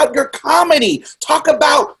 Talk about your comedy. Talk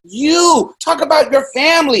about you. Talk about your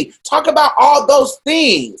family. Talk about all those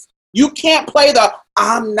things. You can't play the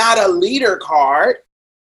I'm not a leader card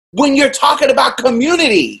when you're talking about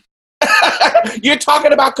community. You're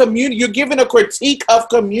talking about community. You're giving a critique of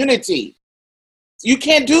community. You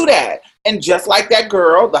can't do that. And just like that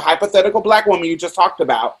girl, the hypothetical Black woman you just talked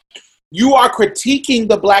about, you are critiquing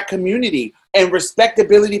the Black community and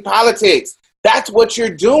respectability politics. That's what you're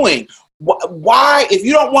doing. Why, if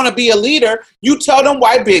you don't want to be a leader, you tell them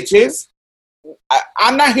white bitches,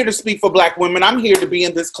 I'm not here to speak for Black women. I'm here to be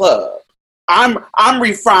in this club. I'm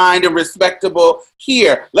refined and respectable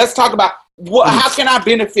here. Let's talk about how can I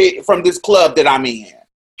benefit from this club that I'm in?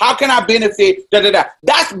 How can I benefit?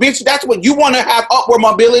 That's what you want to have, upward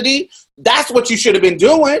mobility. That's what you should have been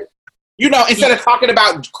doing. You know, instead of talking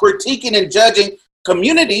about critiquing and judging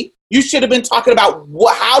community, you should have been talking about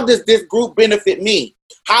how does this group benefit me?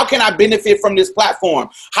 How can I benefit from this platform?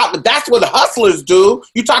 That's what the hustlers do.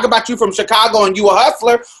 You talk about you from Chicago and you a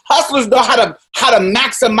hustler. Hustlers know how to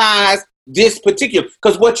maximize this particular,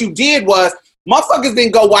 because what you did was Motherfuckers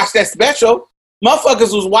didn't go watch that special.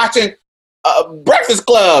 Motherfuckers was watching Breakfast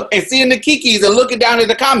Club and seeing the Kikis and looking down in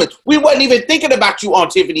the comments. We wasn't even thinking about you on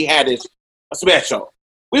Tiffany Haddish special.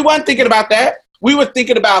 We wasn't thinking about that. We were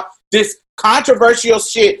thinking about this controversial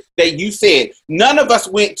shit that you said. None of us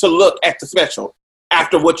went to look at the special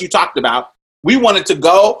after what you talked about. We wanted to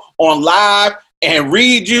go on live and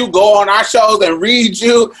read you, go on our shows and read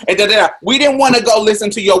you. And we didn't want to go listen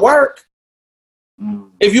to your work.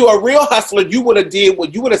 If you were a real hustler, you would have did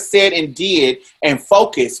what you would have said and did and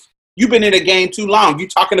focused. You've been in the game too long. You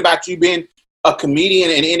talking about you being a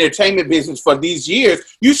comedian in the entertainment business for these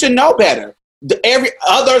years. You should know better. Every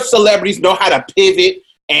other celebrities know how to pivot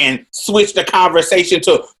and switch the conversation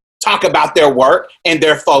to talk about their work and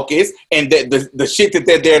their focus and the shit that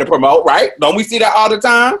they're there to promote, right? Don't we see that all the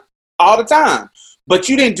time? All the time. But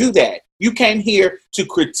you didn't do that. You came here to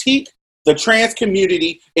critique the trans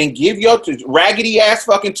community and give your raggedy ass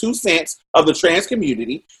fucking 2 cents of the trans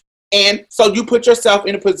community. And so you put yourself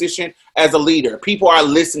in a position as a leader. People are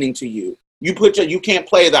listening to you. You can't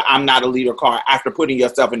play the "I'm not a leader" card after putting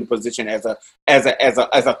yourself in a position as a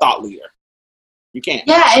thought leader. You can't.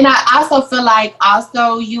 Yeah, and I also feel like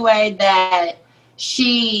UA that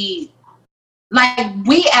she, like,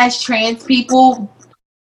 we as trans people,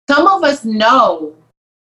 some of us know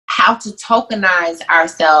how to tokenize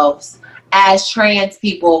ourselves as trans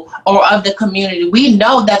people or of the community. We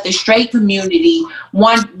know that the straight community,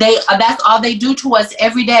 that's all they do to us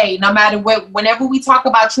every day. No matter what, whenever we talk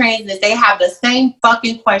about transness, they have the same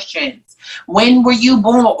fucking questions. When were you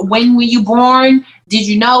born? When were you born? Did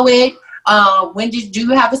you know it? Do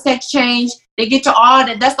you have a sex change? They get to all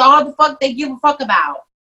that. That's all the fuck they give a fuck about.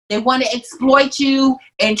 They want to exploit you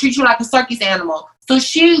and treat you like a circus animal. So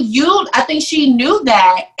I think she knew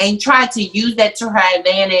that and tried to use that to her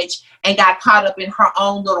advantage and got caught up in her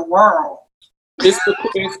own little world. It's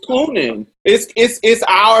cooning. It's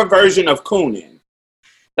our version of cooning.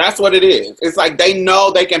 That's what it is. It's like they know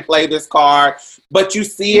they can play this card, but you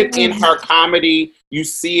see it in her comedy. You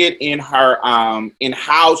see it in her in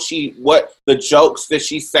how what the jokes that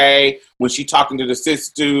she say when she talking to the cis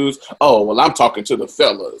dudes. Oh, well, I'm talking to the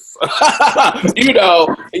fellas. you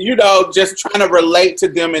know, just trying to relate to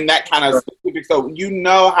them in that kind of specific. So you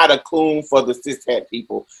know how to coon for the cishet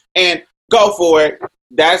people, and go for it.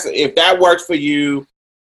 If that works for you.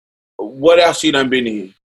 What else she done been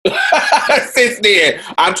in? Since then,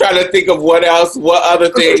 I'm trying to think of what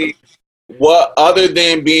other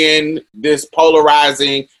than being this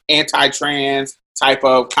polarizing anti-trans type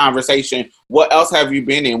of conversation, what else have you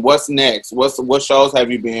been in? What's next? What shows have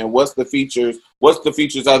you been? What's the features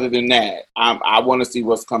other than that? I want to see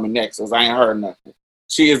what's coming next because I ain't heard nothing.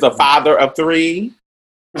 She is a father of 3,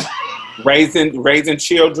 raising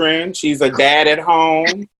children. She's a dad at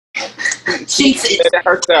home. She said it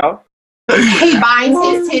herself. He binds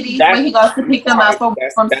his titties when he goes to pick them up from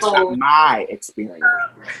school. That's not my experience.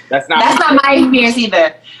 That's not my experience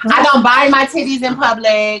either. I don't bind my titties in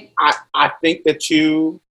public. I think that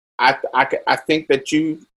you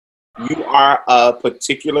are a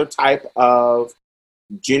particular type of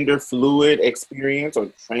gender fluid experience or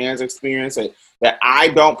trans experience that I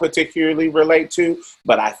don't particularly relate to,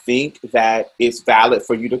 but I think that it's valid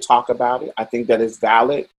for you to talk about it. I think that it's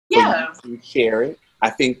valid for you to share it. I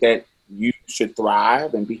think that you should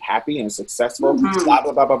thrive and be happy and successful. Mm-hmm. Blah,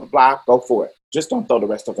 blah, blah, blah, blah, blah. Go for it. Just don't throw the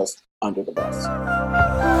rest of us under the bus.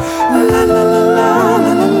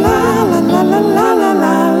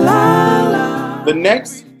 The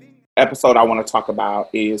next episode I want to talk about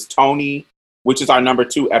is Tony, which is our number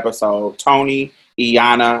 2 episode. Tony,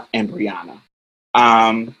 Iyanna, and Brianna.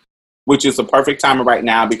 Which is a perfect time right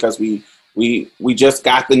now because we just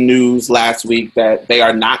got the news last week that they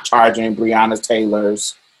are not charging Breonna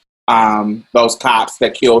Taylor's those cops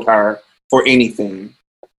that killed her for anything.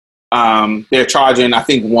 They're charging, I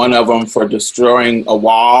think, one of them for destroying a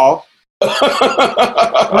wall. He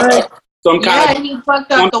fucked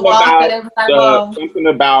up the wall. Something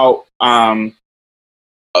about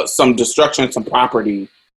some destruction, some property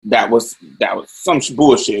that was some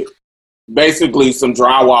bullshit. Basically, some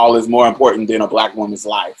drywall is more important than a black woman's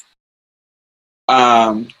life.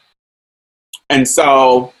 And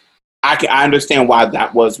so I understand why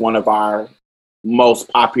that was one of our most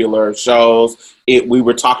popular shows. We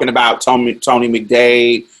were talking about Tony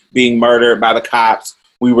McDade being murdered by the cops.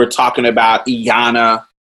 We were talking about Iyanna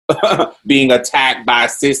being attacked by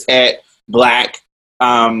cishet black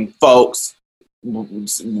folks,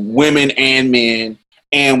 women and men.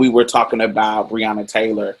 And we were talking about Breonna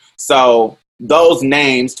Taylor. So those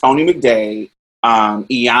names, Tony McDade,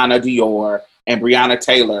 Iyanna Dior, and Breonna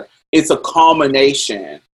Taylor, it's a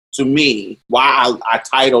culmination to me, why I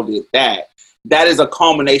titled it that, that is a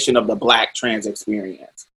culmination of the Black trans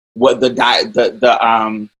experience. What the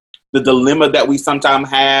dilemma that we sometimes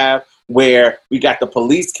have, where we got the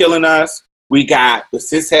police killing us, we got the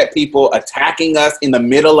cishet people attacking us in the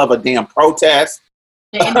middle of a damn protest,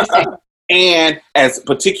 and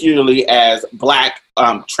particularly as Black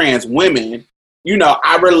trans women, you know,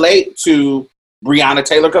 I relate to Breonna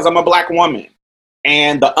Taylor because I'm a Black woman,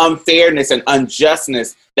 and the unfairness and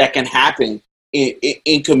unjustness that can happen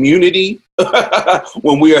in community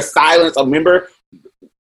when we are silenced. Remember,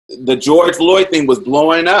 the George Floyd thing was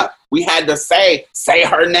blowing up. We had to say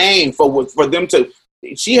her name for them to.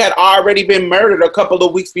 She had already been murdered a couple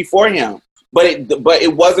of weeks before him, but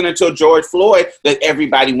it wasn't until George Floyd that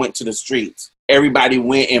everybody went to the streets. Everybody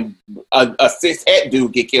went, and a cishet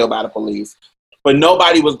dude get killed by the police, but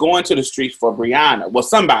nobody was going to the streets for Breonna. Well,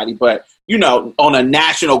 somebody, but you know, on a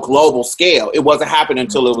national, global scale, it wasn't happening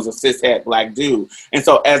until it was a cishet Black dude. And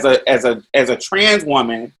so, as a trans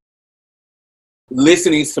woman,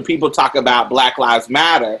 listening to people talk about Black Lives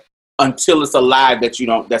Matter, until it's a lie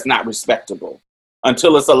that's not respectable,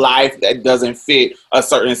 until it's a life that doesn't fit a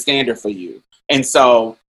certain standard for you. And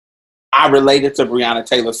so I related to Breonna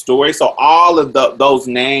Taylor's story. So all of those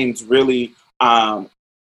names really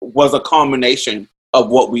was a culmination of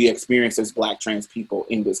what we experience as Black trans people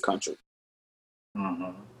in this country.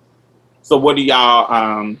 Mm-hmm. So what do y'all,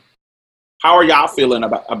 how are y'all feeling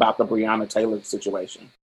about the Breonna Taylor situation?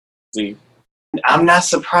 Z? I'm not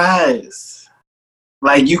surprised.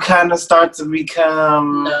 Like, you kind of start to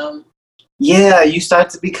become numb. Yeah, you start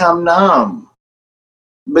to become numb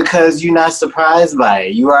because you're not surprised by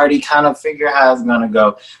it. You already kind of figure how it's going to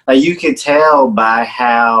go. Like, you could tell by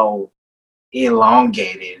how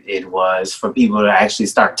elongated it was for people to actually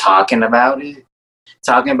start talking about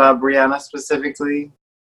Breonna specifically,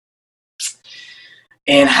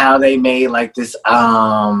 and how they made like this,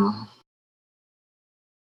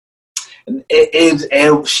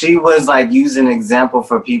 she was like using an example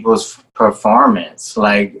for people's performance,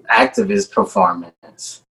 like activist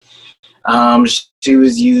performance. She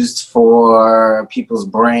was used for people's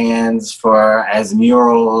brands, as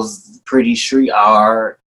murals, pretty street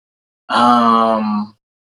art,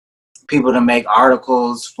 people to make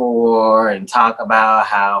articles for and talk about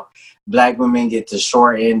how Black women get the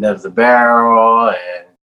short end of the barrel, and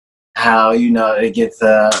how, you know, they get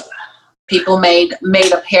the... People made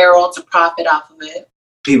apparel to profit off of it.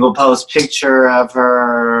 People post picture of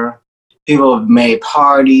her. People made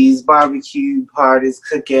parties, barbecue parties,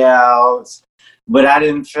 cookouts. But I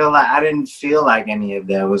didn't feel like any of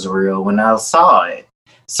that was real when I saw it.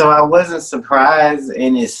 So I wasn't surprised,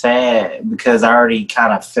 and it's sad because I already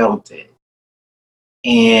kind of felt it.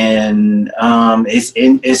 And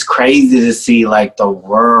it's crazy to see like the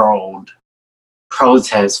world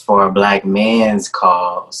protest for a Black man's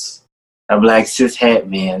cause. A Black cishet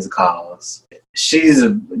man's cause. She's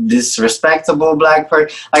this respectable Black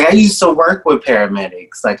person. Like, I used to work with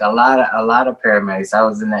paramedics, like a lot of paramedics. I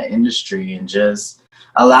was in that industry, and just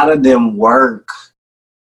a lot of them work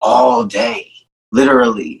all day,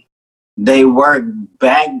 literally. They work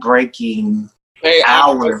back-breaking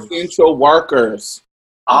hours. Essential workers.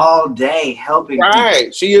 All day helping right.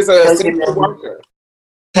 people. She is an essential worker.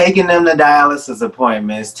 Taking them to dialysis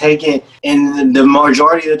appointments, and the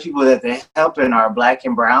majority of the people that they're helping are Black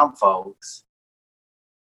and brown folks.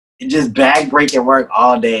 Just back-breaking work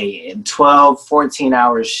all day in 12,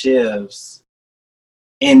 14-hour shifts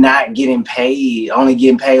and not getting paid, only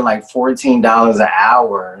getting paid like $14 an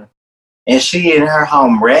hour. And she in her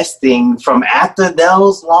home resting from after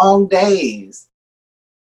those long days.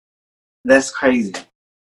 That's crazy.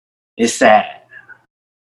 It's sad.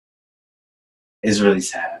 It's really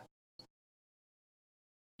sad.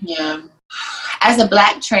 Yeah. As a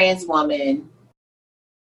Black trans woman,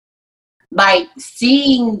 like,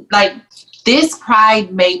 seeing, like, this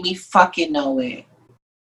pride made me fucking know it.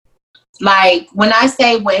 Like, when I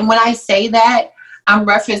say that, I'm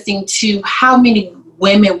referencing to how many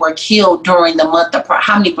women were killed during the month of Pride,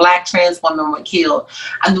 how many Black trans women were killed.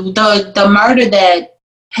 And the murder that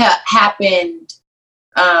happened,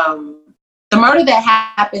 the murder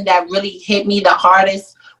that happened that really hit me the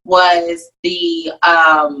hardest was the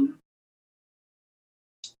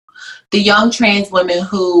young trans woman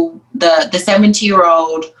who, the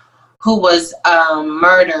 17-year-old who was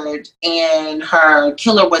murdered, and her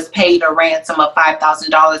killer was paid a ransom of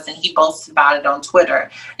 $5,000, and he boasted about it on Twitter,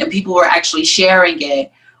 and people were actually sharing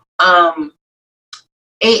it.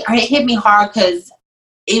 It hit me hard because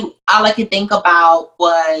all I could think about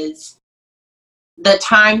was the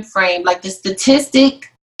time frame, like the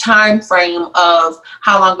statistic time frame of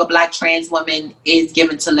how long a Black trans woman is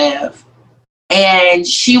given to live. and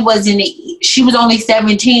she was only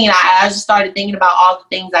 17. I just started thinking about all the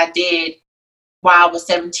things I did while I was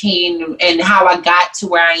 17 and how I got to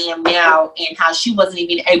where I am now, and how she wasn't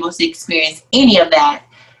even able to experience any of that,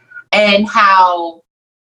 and how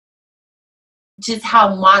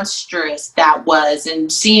monstrous that was,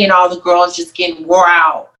 and seeing all the girls just getting wore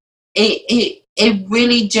out. It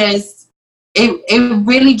really just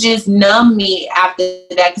numbed me after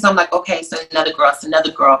that, because I'm like, okay, so another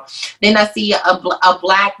girl. Then I see a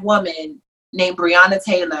black woman named Breonna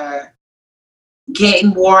Taylor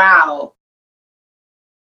getting wore out.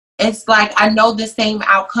 It's like, I know the same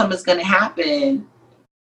outcome is going to happen.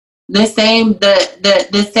 The same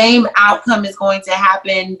outcome is going to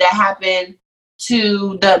happen that happened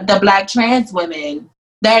to the black trans women.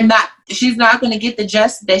 She's not going to get the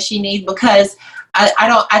justice that she needs, because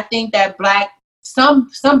I think that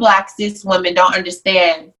some black cis women don't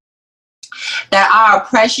understand that our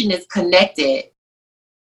oppression is connected.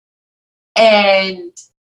 And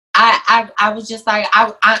I was just like,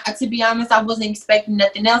 I to be honest, I wasn't expecting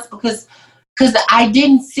nothing else, because I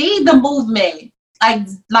didn't see the movement.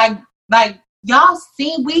 Like y'all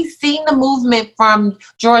we've seen the movement from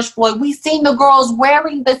George Floyd. We've seen the girls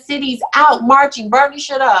wearing the cities out, marching, burning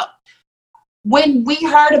shit up. When we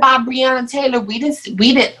heard about Breonna Taylor, I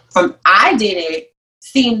didn't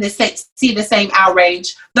see the same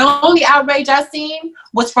outrage. The only outrage I seen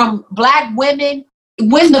was from black women.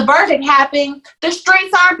 When the verdict happened, the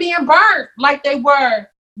streets aren't being burned like they were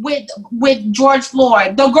with George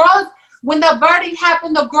Floyd. The girls, when the verdict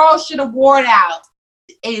happened, the girls should have wore it out.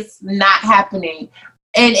 It's not happening.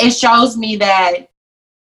 And it shows me that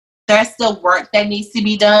there's still work that needs to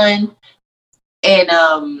be done.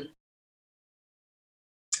 And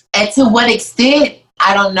to what extent,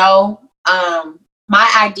 I don't know.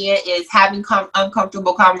 My idea is having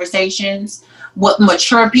uncomfortable conversations with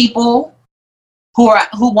mature people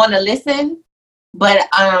who want to listen, but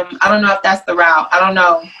I don't know if that's the route. I don't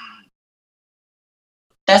know.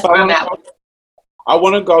 That's where I'm at. I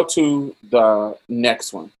want to go to the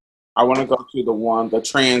next one. I want to go to the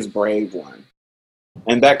trans brave one.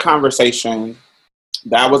 And that conversation,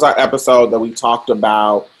 that was our episode that we talked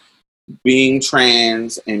about being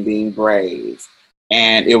trans and being brave.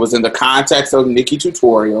 And it was in the context of Nikki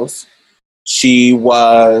Tutorials. She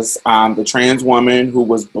was the trans woman who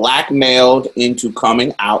was blackmailed into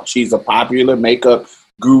coming out. She's a popular makeup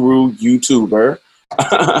guru YouTuber.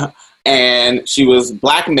 And she was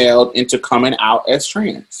blackmailed into coming out as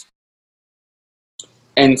trans.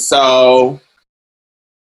 And so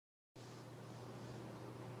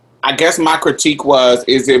I guess my critique was,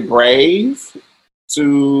 is it brave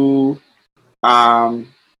to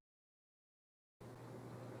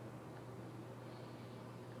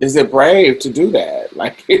do that?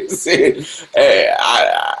 Like,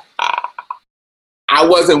 I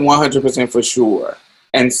wasn't 100% for sure.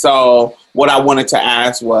 And so what I wanted to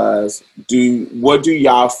ask was, what do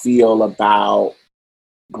y'all feel about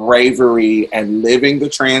bravery and living the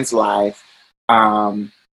trans life?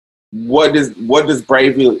 What does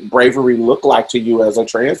bravery look like to you as a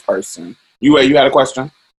trans person? You had a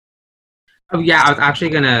question? Oh yeah, I was actually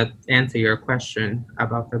gonna answer your question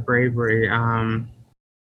about the bravery. I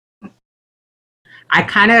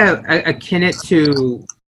kind of akin it to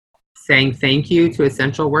saying thank you to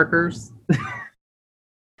essential workers.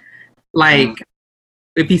 Like,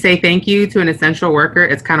 if you say thank you to an essential worker,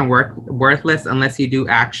 it's kind of worthless unless you do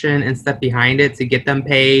action and stuff behind it to get them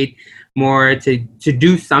paid more, to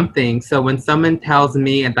do something. So when someone tells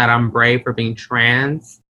me that I'm brave for being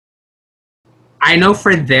trans, I know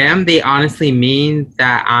for them, they honestly mean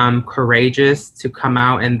that I'm courageous to come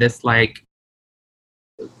out in this, like,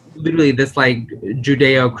 literally this, like,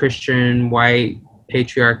 Judeo-Christian, white,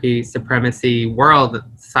 patriarchy, supremacy world,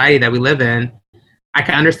 society that we live in. I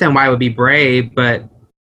can understand why it would be brave, but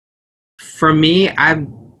for me,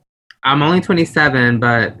 I'm only 27,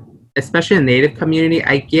 but especially in the Native community,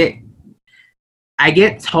 I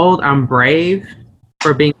get told I'm brave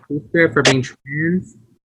for being queer, for being trans,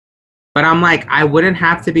 but I'm like, I wouldn't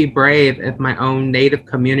have to be brave if my own Native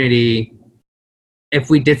community, if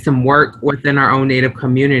we did some work within our own Native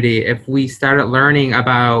community, if we started learning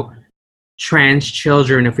about trans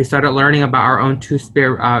children, if we started learning about our own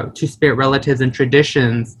two-spirit relatives and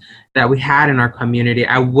traditions that we had in our community,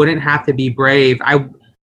 I wouldn't have to be brave. I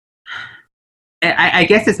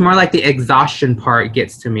guess it's more like the exhaustion part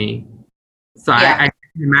gets to me. So yeah. I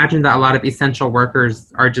imagine that a lot of essential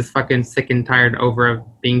workers are just fucking sick and tired over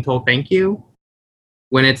being told thank you.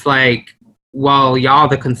 When it's like, well, y'all,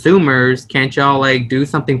 the consumers, can't y'all, like, do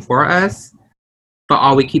something for us? But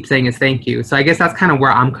all we keep saying is thank you. So I guess that's kind of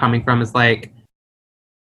where I'm coming from, is like,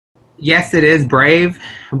 yes, it is brave,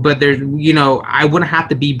 but there's, you know, I wouldn't have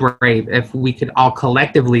to be brave if we could all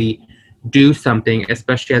collectively do something,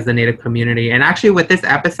 especially as a Native community. And actually, with this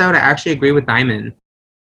episode, I actually agree with Diamond,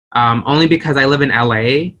 only because I live in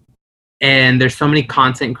LA, and there's so many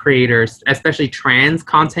content creators, especially trans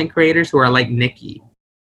content creators, who are like Nikki,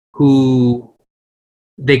 who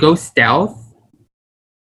they go stealth.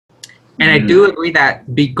 And I do agree that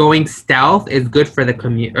going stealth is good for the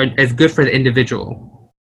is good for the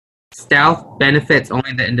individual. Stealth benefits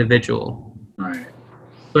only the individual. Right.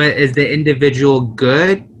 But is the individual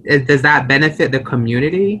good? Does that benefit the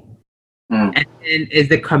community? And is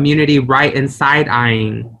the community right in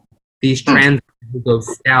side-eyeing these trans who go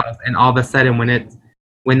stealth, and all of a sudden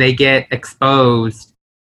when they get exposed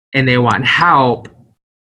and they want help,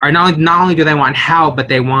 or not only do they want help, but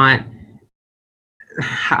they want,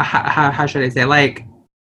 how should I say, like,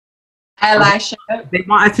 allyship. They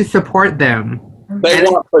want us to support them. They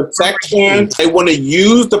want protection. They want to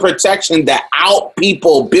use the protection that out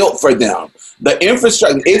people built for them. The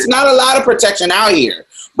infrastructure, it's not a lot of protection out here,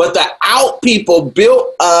 but the out people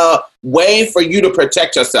built a way for you to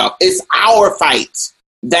protect yourself. It's our fight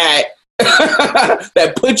that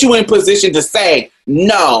that put you in position to say,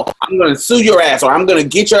 no, I'm going to sue your ass, or I'm going to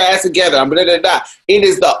get your ass together. It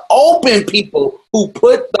is the open people who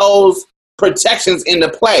put those protections into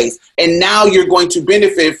place, and now you're going to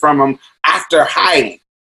benefit from them after hiding.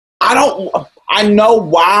 I know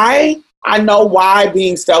why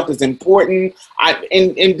being stealth is important.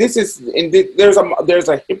 There's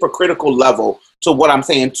a hypocritical level to what I'm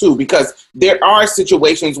saying too, because there are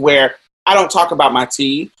situations where I don't talk about my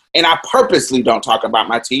tea, and I purposely don't talk about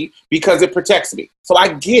my tea because it protects me. So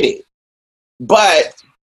I get it, but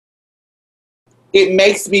it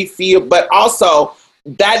makes me feel. But also,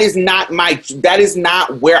 that is not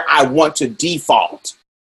where I want to default.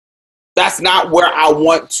 That's not where I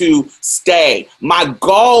want to stay. My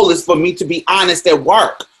goal is for me to be honest at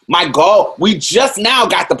work. My goal, we just now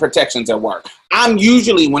got the protections at work. I'm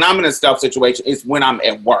usually, when I'm in a stealth situation, it's when I'm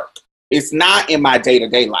at work. It's not in my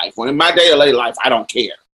day-to-day life. When in my day-to-day life, I don't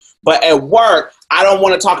care. But at work, I don't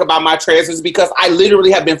want to talk about my transfers because I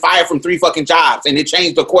literally have been fired from 3 fucking jobs, and it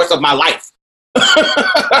changed the course of my life.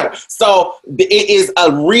 So it is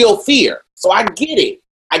a real fear. So I get it.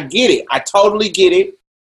 I totally get it.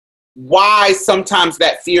 Why sometimes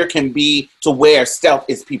that fear can be to where stealth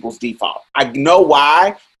is people's default. I know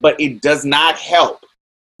why, but it does not help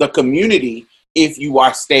the community if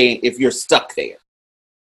you're stuck there.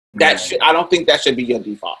 I don't think that should be your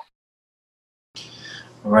default.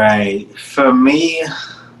 Right. For me,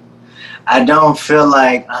 I don't feel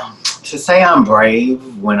like to say I'm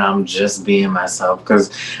brave when I'm just being myself,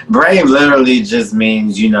 because brave literally just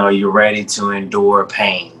means, you're ready to endure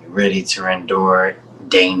pain, you're ready to endure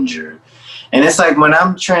danger. And it's like when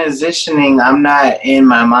I'm transitioning, I'm not in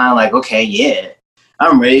my mind like, okay, yeah,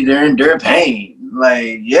 I'm ready to endure pain.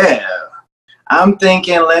 Like, yeah, I'm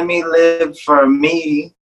thinking, let me live for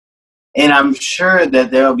me. And I'm sure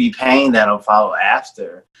that there'll be pain that'll follow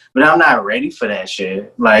after, but I'm not ready for that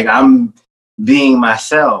shit. Like, I'm being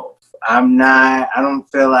myself. I don't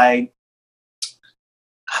feel like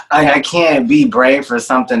I can't be brave for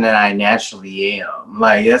something that I naturally am.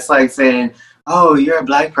 Like, it's like saying, oh, you're a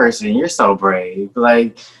Black person, you're so brave.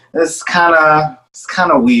 Like, it's kind of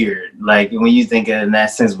weird. Like, when you think in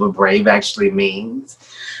that sense what brave actually means.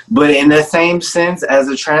 But in the same sense, as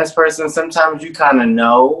a trans person, sometimes you kind of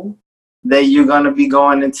know that you're going to be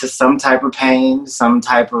going into some type of pain, some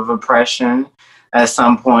type of oppression at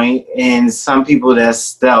some point. And some people that's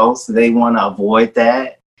stealth, they want to avoid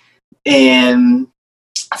that. And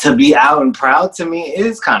to be out and proud, to me,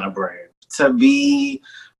 is kind of brave. To be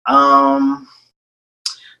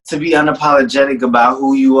unapologetic about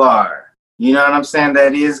who you are. You know what I'm saying?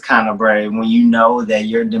 That is kind of brave when you know that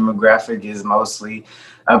your demographic is mostly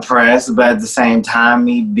oppressed, but at the same time,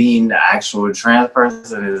 me being the actual trans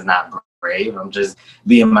person is not brave. I'm just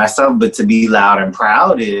being myself, but to be loud and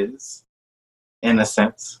proud is, in a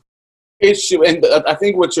sense. It should, and I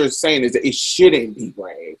think what you're saying is that it shouldn't be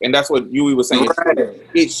brave, and that's what Yui was saying. Right.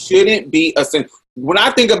 It shouldn't be a sense. When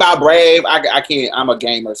I think about brave, I can't. I'm a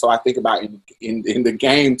gamer, so I think about in the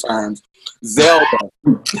game terms. Zelda,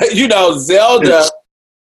 Zelda.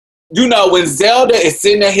 When Zelda is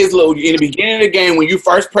sitting at his little, in the beginning of the game, when you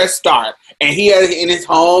first press start, and he is in his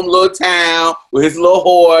home little town with his little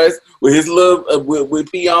horse, with his little with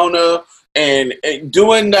Fiona, and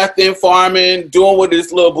doing nothing, farming, doing with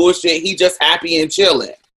his little bullshit. He just happy and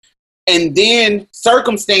chilling. And then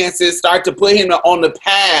circumstances start to put him on the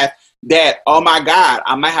path that, oh my God,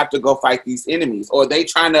 I might have to go fight these enemies, or they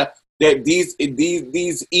trying to that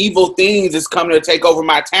these evil things is coming to take over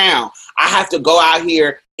my town. I have to go out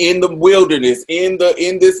here in the wilderness, in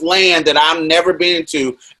this land that I've never been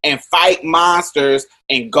to, and fight monsters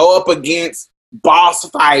and go up against boss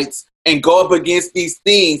fights and go up against these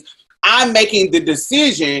things. I'm making the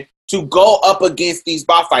decision to go up against these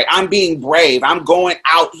boss fights. I'm being brave. I'm going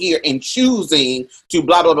out here and choosing to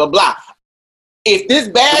blah, blah, blah, blah. If this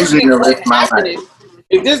bad shit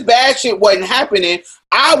wasn't happening,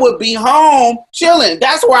 I would be home chilling.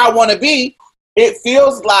 That's where I want to be. It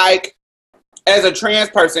feels like, as a trans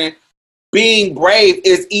person, being brave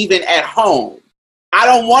is even at home. I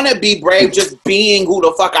don't want to be brave just being who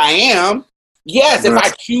the fuck I am. Yes, if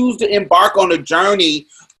I choose to embark on a journey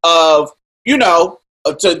of, to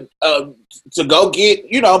go get,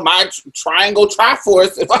 my triangle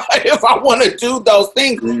triforce, if I want to do those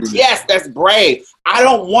things, yes, that's brave. I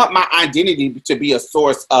don't want my identity to be a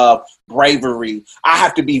source of bravery. I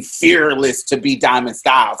have to be fearless to be Diamond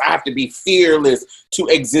Styles. I have to be fearless to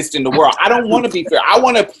exist in the world. I don't want to be fear. I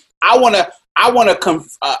want to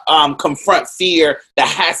confront fear that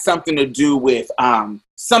has something to do with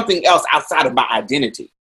something else outside of my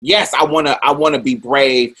identity. Yes, I want to be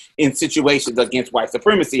brave in situations against white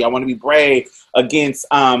supremacy. I want to be brave against,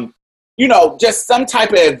 just some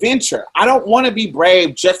type of adventure. I don't want to be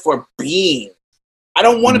brave just for being. I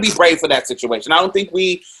don't want to be brave for that situation. I think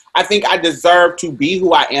I deserve to be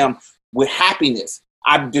who I am with happiness.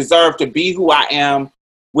 I deserve to be who I am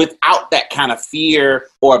without that kind of fear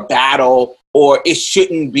or battle, or it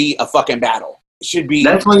shouldn't be a fucking battle. It should be.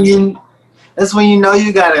 That's when you know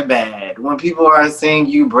you got it bad. When people are saying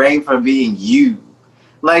you brave for being you.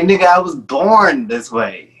 Like, nigga, I was born this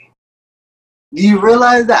way. Do you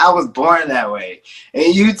realize that I was born that way?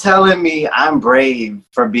 And you telling me I'm brave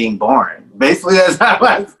for being born. Basically, that's how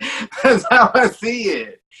I see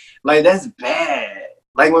it. Like, that's bad.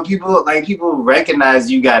 Like, when people recognize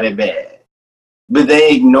you got it bad, but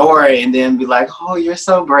they ignore it and then be like, oh, you're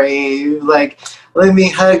so brave. Like, let me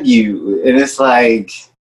hug you. And it's like,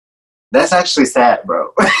 that's actually sad,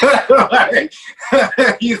 bro. Like,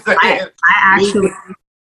 I actually...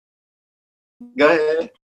 Go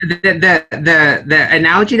ahead. The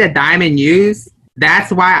analogy that Diamond used,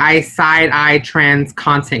 that's why I side-eye trans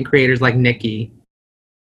content creators like Nikki.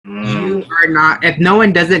 You are not, if no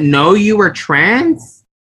one doesn't know you were trans,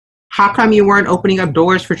 how come you weren't opening up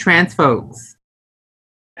doors for trans folks?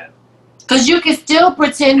 Because you can still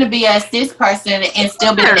pretend to be a cis person and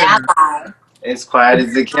still be an ally. It's quiet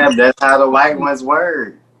as it kept. That's how the white ones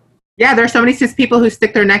work. Yeah, there's so many cis people who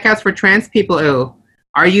stick their neck outs for trans people. Ew.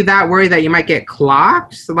 Are you that worried that you might get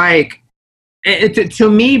clocked? Like, to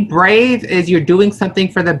me, brave is you're doing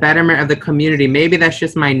something for the betterment of the community. Maybe that's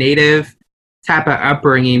just my native type of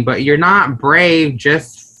upbringing, but you're not brave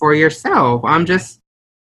just for yourself.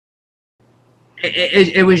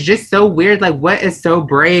 It was just so weird. Like, what is so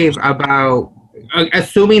brave about,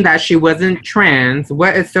 assuming that she wasn't trans,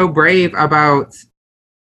 what is so brave about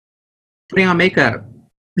putting on makeup?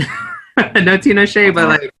 No tea, no shade, but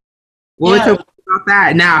like, what's so about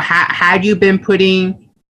that? Now, had you been putting,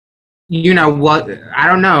 I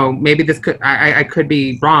don't know, maybe this I could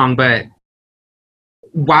be wrong, but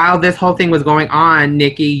while this whole thing was going on,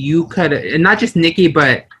 Nikki, you could, and not just Nikki,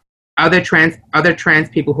 but other trans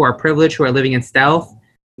people who are privileged, who are living in stealth,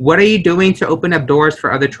 what are you doing to open up doors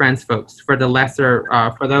for other trans folks, for the lesser,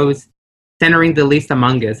 for those centering the least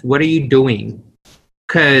among us? What are you doing?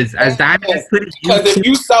 Because as Diamond has put it, because if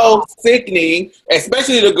you so sickening,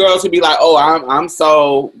 especially the girls who be like, "Oh, I'm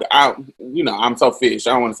so fish."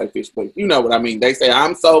 I don't want to say fish, but you know what I mean. They say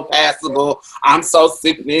I'm so passable, I'm so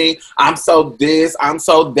sickening, I'm so this, I'm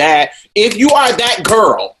so that. If you are that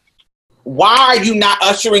girl, why are you not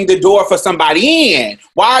ushering the door for somebody in?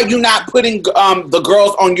 Why are you not putting the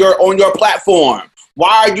girls on your platform?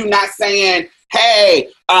 Why are you not saying, hey,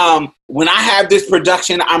 when I have this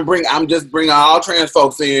production, I'm just bringing all trans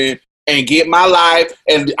folks in and get my life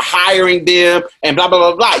and hiring them and blah,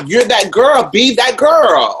 blah, blah, blah. You're that girl. Be that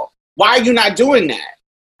girl. Why are you not doing that?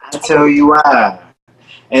 I tell you why.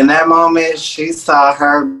 In that moment, she saw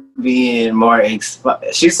her being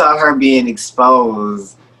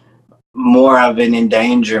exposed more of an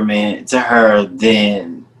endangerment to her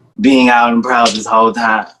than being out and proud this whole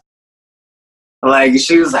time. Like,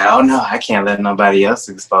 she was like, oh no, I can't let nobody else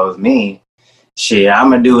expose me. Shit, I'm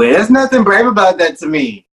gonna do it. There's nothing brave about that to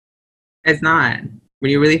me. It's not. When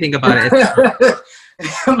you really think about it,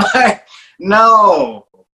 it's not. Like, no,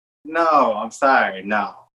 I'm sorry,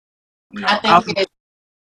 no. I think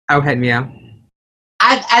I'll head me out.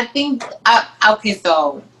 I think, okay,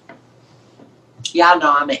 so Y'all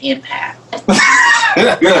know I'm an empath.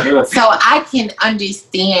 So I can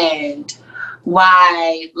understand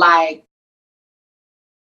why, like,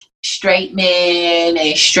 straight men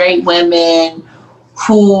and straight women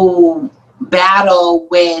who battle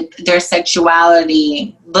with their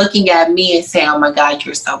sexuality looking at me and saying, oh my God,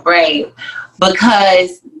 you're so brave.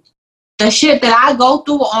 Because the shit that I go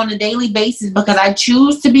through on a daily basis because I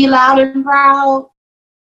choose to be loud and proud,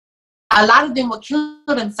 a lot of them will kill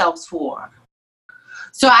themselves for.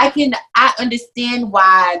 So I understand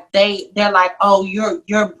why they're like, oh,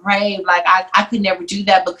 you're brave. Like I could never do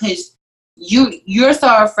that because you're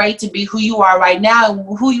so afraid to be who you are right now. And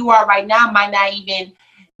who you are right now might not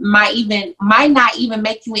even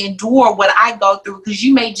make you endure what I go through, because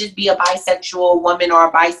you may just be a bisexual woman or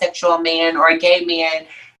a bisexual man or a gay man.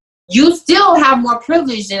 You still have more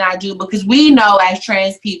privilege than I do, because we know as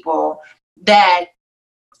trans people that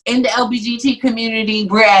in the LGBT community,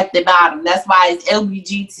 we're at the bottom. That's why it's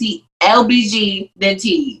LBG then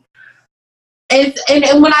T. And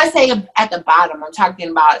when I say at the bottom, I'm talking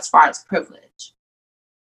about as far as privilege.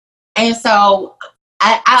 And so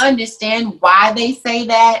I understand why they say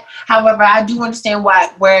that. However, I do understand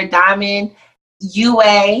where Diamond,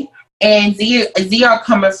 UA, and Z are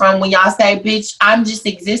coming from when y'all say, bitch, I'm just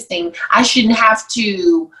existing.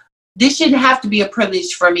 This shouldn't have to be a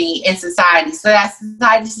privilege for me in society. So that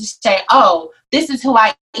society should say, oh, this is who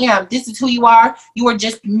I am. This is who you are. You are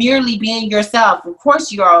just merely being yourself. Of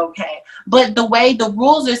course you are okay. But the way the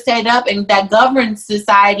rules are set up and that govern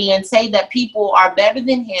society and say that people are better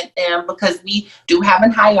than them because we do have a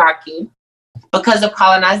hierarchy because of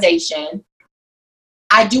colonization,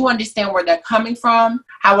 I do understand where they're coming from.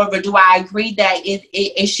 However, do I agree that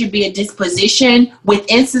it should be a disposition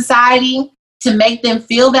within society to make them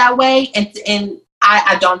feel that way? And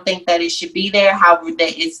I don't think that it should be there. However,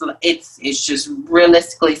 that it's just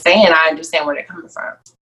realistically saying I understand where they're coming from.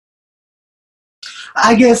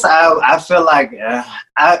 I guess I feel like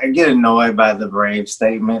I get annoyed by the brave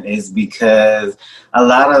statement is because a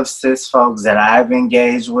lot of cis folks that I've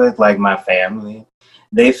engaged with, like my family,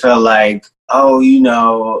 they feel like, oh, you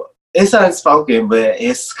know, it's unspoken, but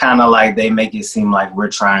it's kind of like they make it seem like we're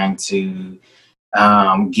trying to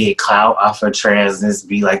get clout off of transness,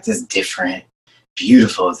 be like this different,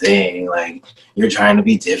 beautiful thing. Like, you're trying to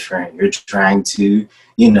be different. You're trying to,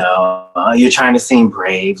 you know, you're trying to seem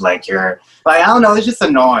brave. Like, you're, like, I don't know, it's just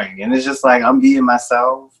annoying. And it's just like, I'm being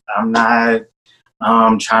myself. I'm not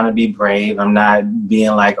trying to be brave. I'm not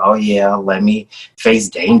being like, oh yeah, let me face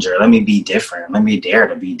danger. Let me be different. Let me dare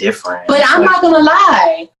to be different. But I'm not gonna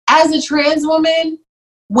lie. As a trans woman,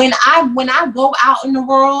 when I go out in the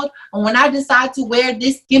world and when I decide to wear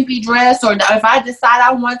this skimpy dress, or if I decide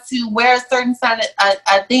I want to wear a certain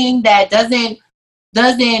a thing that doesn't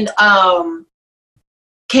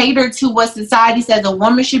cater to what society says a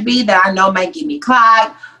woman should be, that I know might give me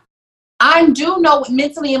clout, I do know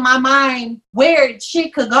mentally in my mind where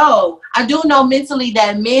shit could go. I do know mentally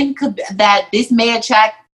that this may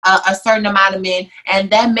attract a certain amount of men, and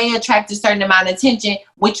that may attract a certain amount of attention,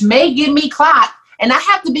 which may give me clout. And I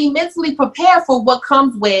have to be mentally prepared for what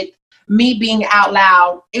comes with me being out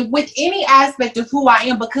loud with any aspect of who I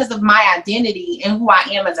am because of my identity and who I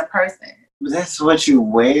am as a person. That's what you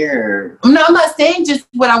wear. No, I'm not saying just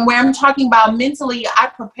what I'm wearing. I'm talking about mentally.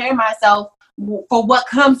 I prepare myself for what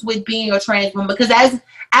comes with being a trans woman. Because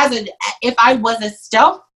if I was a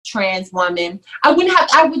stealth trans woman, I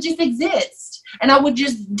would just exist, and I would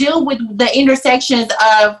just deal with the intersections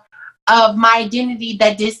of my identity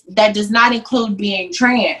that does not include being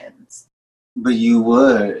trans. But you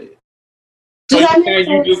would. So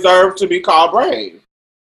you deserve to be called brave.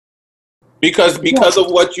 Because of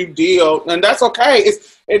what you deal, and that's okay.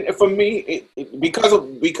 For me, because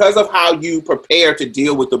of how you prepare to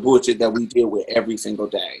deal with the bullshit that we deal with every single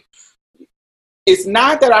day. It's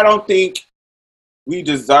not that I don't think we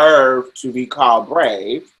deserve to be called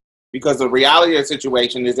brave, because the reality of the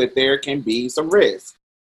situation is that there can be some risk.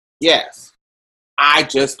 Yes, I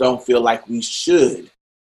just don't feel like we should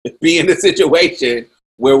be in a situation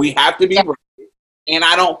where we have to be brave, and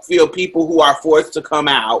I don't feel people who are forced to come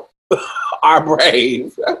out are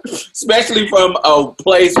brave, especially from a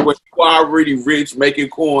place where you are already rich, making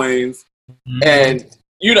coins, and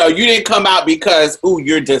you didn't come out because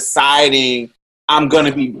you're deciding I'm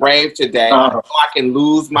gonna be brave today. I know I can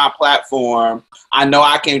lose my platform. I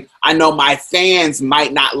know my fans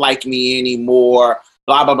might not like me anymore.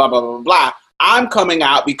 Blah blah blah blah blah blah. I'm coming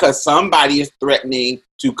out because somebody is threatening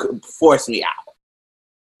to force me out.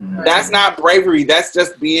 That's not bravery. That's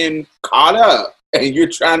just being caught up. And you're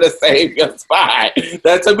trying to save your spot.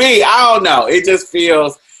 That, to me, I don't know. It just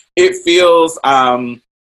feels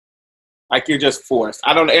Like you're just forced.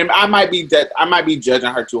 I don't. And I might be judging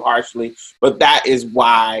her too harshly, but that is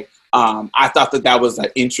why I thought that was an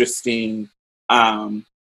interesting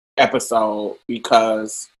episode,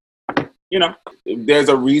 because there's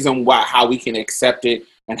a reason why, how we can accept it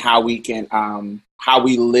and how we can how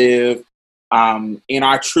we live in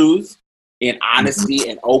our truth, in honesty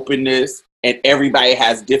and openness, and everybody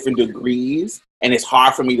has different degrees, and it's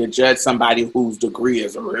hard for me to judge somebody whose degree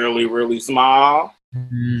is really, really small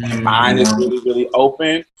and mine is really, really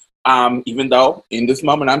open, even though in this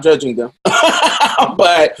moment I'm judging them.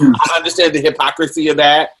 But I understand the hypocrisy of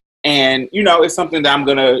that, and it's something that I'm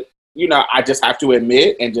gonna I just have to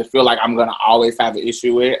admit and just feel like I'm gonna always have an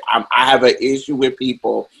issue with. I have an issue with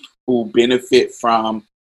people who benefit from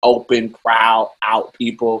open, proud, out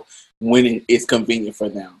people when it's convenient for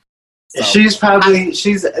them. So. She's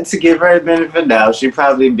to give her the benefit of the doubt, she's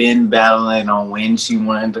probably been battling on when she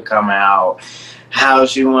wanted to come out, how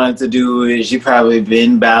she wanted to do it. She probably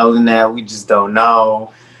been battling that. We just don't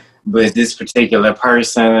know. But this particular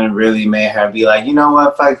person really made her be like, you know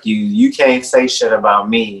what, fuck you. You can't say shit about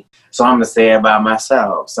me, so I'm gonna say it about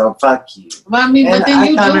myself. So fuck you. Well, I mean, and but then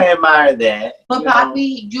I kind of admire that. But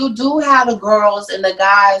Poppy, you do have the girls and the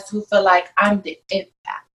guys who feel like I'm the it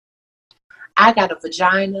factor. I got a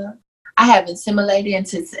vagina. I have assimilated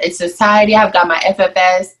into society. I've got my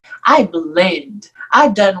FFS. I blend.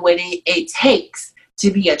 I've done what it takes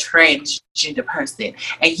to be a transgender person,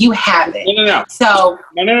 and you haven't. No. So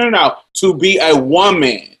no. To be a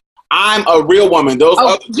woman, I'm a real woman. Those.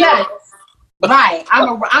 Yes. Right.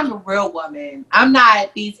 I'm a real woman. I'm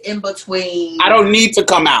not these in between. I don't need to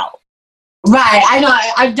come out. Right. I know.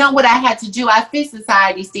 I've done what I had to do. I fit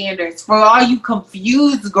society standards. For all you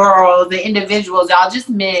confused girls and individuals, y'all just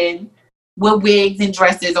men with wigs and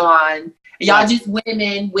dresses on. Y'all just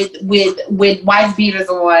women with wife beaters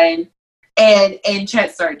on and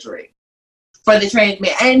chest surgery for the trans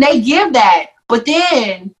men. And they give that. But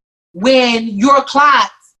then when your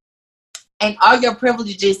clots and all your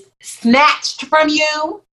privileges snatched from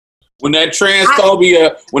you. When that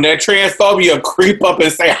transphobia creep up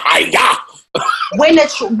and say, hi-ya. When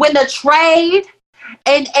the trade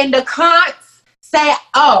and the cons say,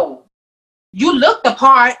 oh, you look the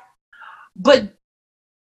part, but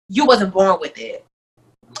you wasn't born with it.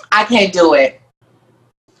 I can't do it.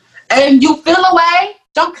 And you feel away,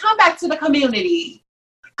 don't come back to the community.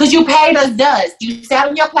 Because you paid us dust. You sat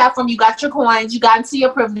on your platform, you got your coins, you got into your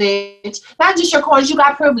privilege. Not just your coins, you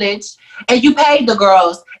got privilege. And you paid the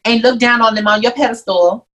girls and looked down on them on your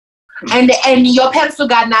pedestal. And your pedestal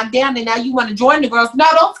got knocked down, and now you want to join the girls. No,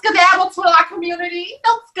 don't skedaddle to our community.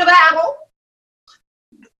 Don't skedaddle.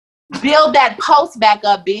 Build that post back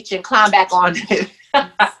up, bitch, and climb back on it.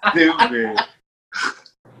 Stupid.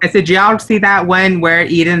 I said, did y'all see that one where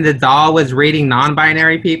Eden the doll was reading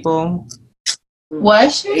non-binary people?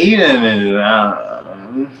 Was she? Eden is,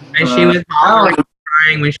 and she was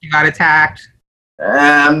crying when she got attacked.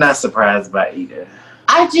 I'm not surprised by Eden.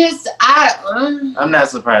 I'm not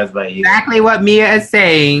surprised by Eden. Exactly what Mia is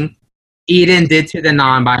saying, Eden did to the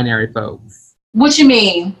non-binary folks. What you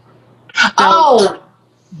mean?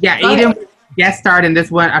 Yeah, Eden guest starred in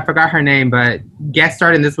this one. I forgot her name, but guest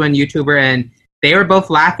starred in this one YouTuber, and they were both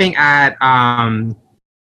laughing at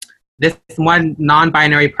this one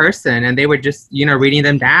non-binary person, and they were just, reading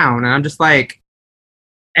them down. And I'm just like,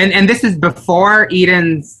 and this is before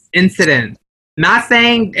Eden's incident. Not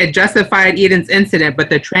saying it justified Eden's incident, but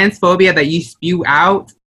the transphobia that you spew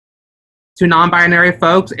out to non-binary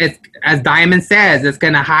folks, it's, as Diamond says, it's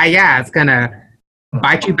going to it's going to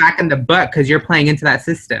bite you back in the butt because you're playing into that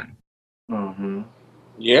system. Mm-hmm.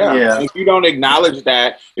 Yeah. If you don't acknowledge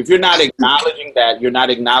that, if you're not acknowledging that, you're not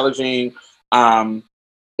acknowledging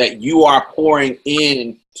that you are pouring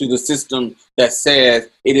in to the system that says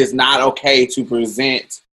it is not okay to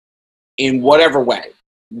present in whatever way.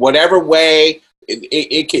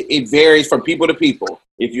 It varies from people to people.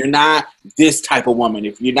 If you're not this type of woman,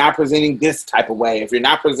 if you're not presenting this type of way, if you're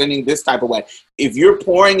not presenting this type of way, if you're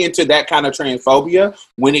pouring into that kind of transphobia,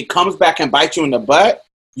 when it comes back and bites you in the butt,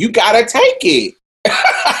 you gotta take it.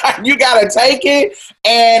 You gotta take it,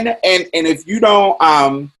 and if you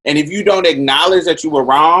don't acknowledge that you were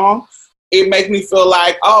wrong, it makes me feel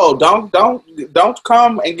like, oh, don't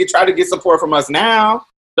come and try to get support from us now.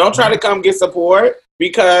 Don't try to come get support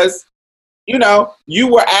because you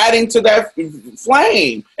were adding to that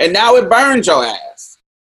flame, and now it burns your ass.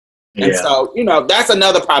 Yeah. And so that's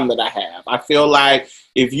another problem that I have. I feel like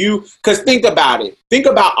because think about it. Think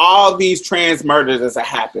about all these trans murders that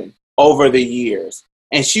happened over the years.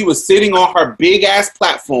 And she was sitting on her big ass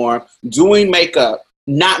platform doing makeup,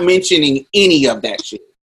 not mentioning any of that shit.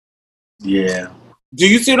 Yeah. Do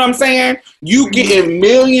you see what I'm saying? You getting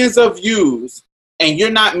millions of views and you're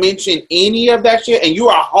not mentioning any of that shit, and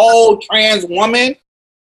you're a whole trans woman,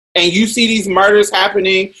 and you see these murders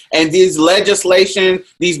happening and these legislation,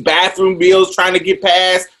 these bathroom bills trying to get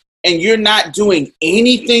passed, and you're not doing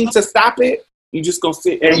anything to stop it. You just gonna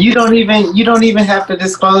sit. And you don't even have to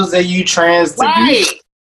disclose that you trans to Right.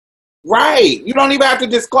 Right. You don't even have to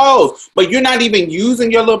disclose, but you're not even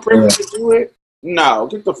using your little privilege to do it. No,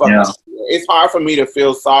 get the fuck out. It's hard for me to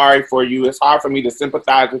feel sorry for you. It's hard for me to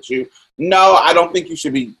sympathize with you. No, I don't think you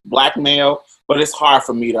should be blackmailed, but it's hard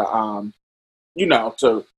for me to,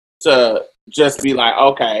 to just be like,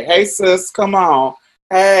 okay, hey sis, come on.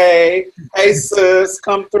 Hey sis,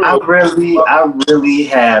 come through. I really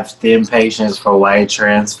have thin patience for white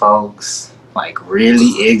trans folks. Like, really,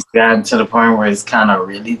 it's gotten to the point where it's kind of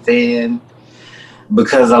really thin,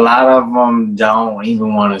 because a lot of them don't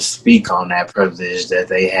even want to speak on that privilege that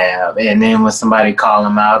they have. And then when somebody call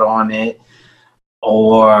them out on it,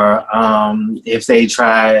 or if they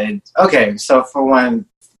tried, okay, so for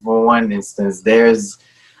one instance, there's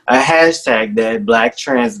a hashtag that Black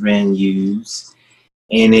trans men use,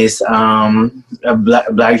 and it's a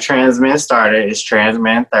Black trans men started. It's Trans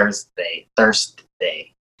Man Thursday,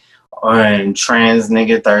 on Trans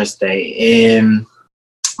Nigga Thursday, and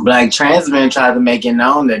Black trans men tried to make it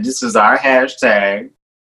known that this is our hashtag,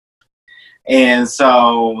 and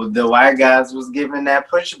so the white guys was giving that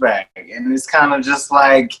pushback, and it's kind of just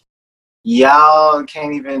like, y'all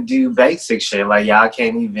can't even do basic shit. Like, y'all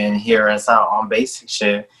can't even hear us out on basic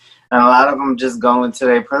shit. And a lot of them just go into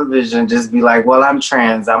their privilege and just be like, well, I'm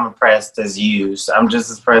trans, I'm oppressed as you, so I'm just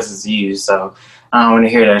as oppressed as you, so I don't want to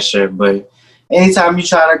hear that shit. But anytime you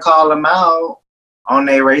try to call them out on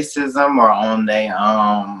their racism, or on their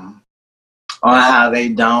on how they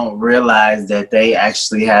don't realize that they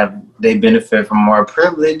actually they benefit from more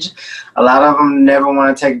privilege, a lot of them never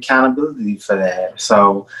want to take accountability for that.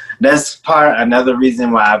 So that's another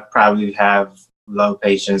reason why I probably have low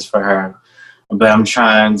patience for her. But I'm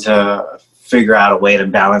trying to figure out a way to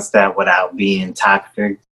balance that without being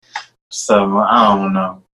toxic. So I don't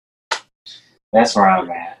know. That's where I'm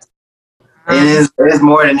at. It's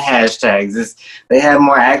more than hashtags. They have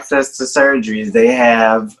more access to surgeries. They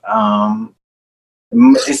have,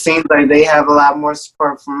 it seems like they have a lot more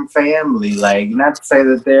support from family. Like, not to say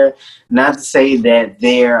that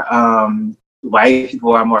they're white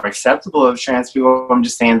people are more acceptable of trans people. I'm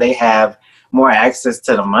just saying they have more access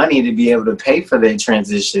to the money to be able to pay for their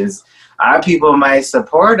transitions. Our people might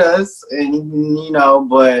support us, and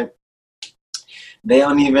but they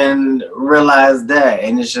don't even realize that.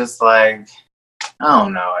 And it's just like, I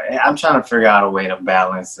don't know. I'm trying to figure out a way to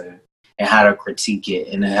balance it and how to critique it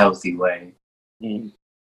in a healthy way.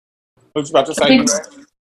 What you about to say?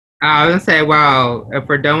 I was going to say, well, if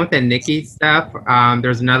we're done with the Nikki stuff,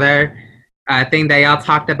 there's another thing that y'all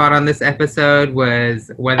talked about on this episode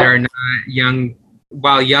was whether or not young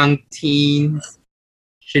teens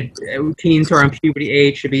who are in puberty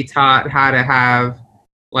age should be taught how to have,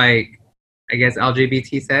 like, I guess,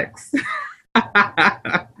 LGBT sex.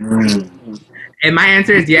 And my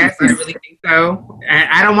answer is yes, I really think so.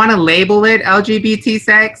 I don't want to label it LGBT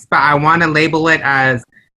sex, but I want to label it as,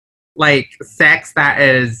 like, sex that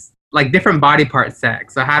is, like, different body part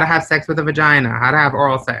sex. So how to have sex with a vagina, how to have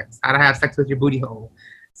oral sex, how to have sex with your booty hole,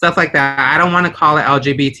 stuff like that. I don't want to call it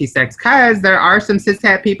LGBT sex, because there are some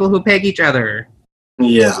cishet people who peg each other.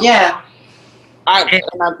 Yeah. I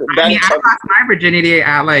lost my virginity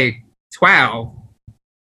at, like, 12.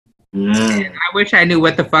 And I wish I knew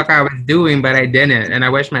what the fuck I was doing, but I didn't. And I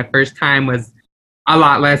wish my first time was a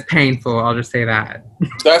lot less painful. I'll just say that.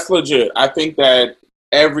 That's legit. I think that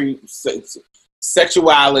every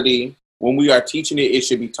sexuality, when we are teaching it, it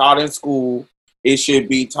should be taught in school. It should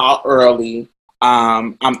be taught early.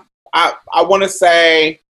 I want to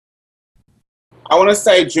say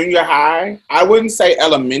junior high. I wouldn't say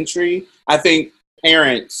elementary. I think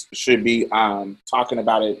parents should be talking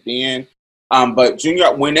about it then. But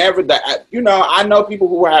junior, whenever I know people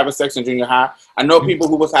who were having sex in junior high. I know people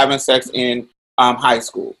who was having sex in high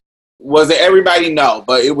school. Was it everybody? No,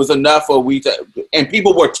 but it was enough for and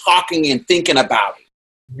people were talking and thinking about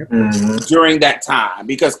it during that time,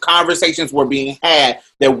 because conversations were being had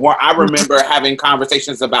I remember having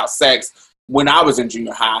conversations about sex when I was in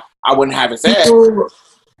junior high. I wasn't having sex.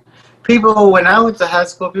 People, when I went to high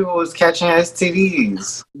school, people was catching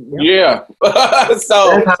STDs. Yeah.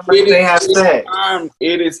 So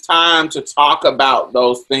it is time to talk about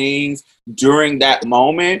those things during that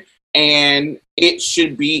moment, and it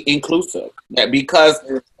should be inclusive. Because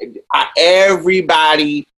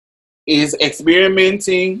everybody is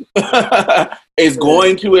experimenting, is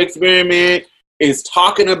going to experiment, is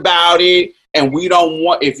talking about it, and we don't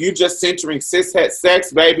want, if you're just centering cishet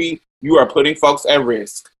sex, baby, you are putting folks at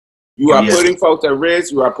risk. You are putting folks at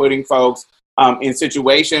risk. You are putting folks in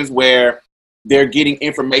situations where they're getting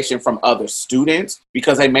information from other students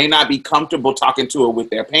because they may not be comfortable talking to it with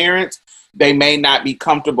their parents. They may not be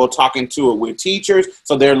comfortable talking to it with teachers.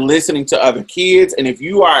 So they're listening to other kids. And if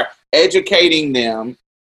you are educating them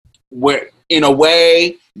in a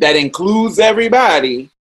way that includes everybody,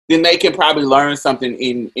 then they can probably learn something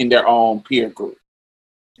in their own peer group.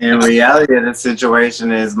 In reality of the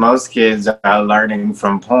situation is most kids are learning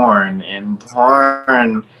from porn, and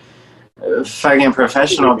porn, fucking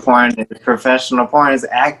professional porn is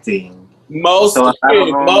acting. Most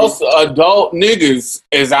adult niggas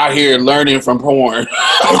is out here learning from porn.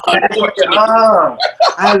 I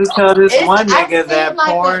had to tell this one nigga that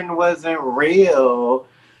porn wasn't real.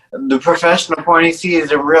 The professional porn he sees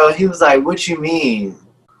isn't real. He was like, "What you mean?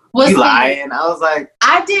 You lying?" I was like,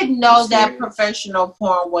 I didn't know that professional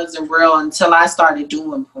porn wasn't real until I started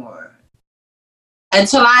doing porn.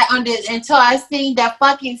 Until I seen that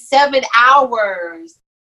fucking 7 hours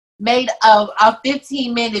made of a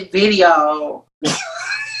 15-minute video.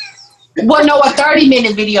 Well, no, a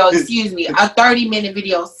 30-minute video, excuse me. A 30-minute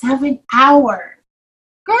video, 7 hours.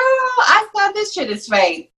 Girl, I thought this shit is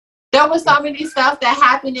fake. There was so many stuff that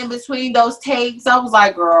happened in between those takes. I was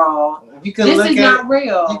like, girl, this is not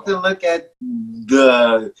real. You can look at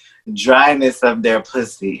the dryness of their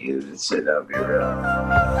pussy. This shit don't be real.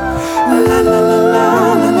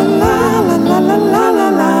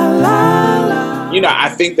 You know, I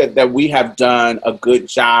think that we have done a good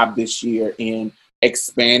job this year in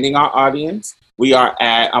expanding our audience. We are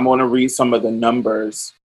I'm going to read some of the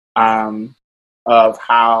numbers of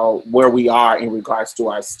where we are in regards to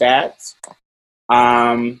our stats.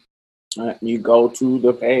 Let me go to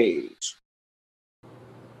the page.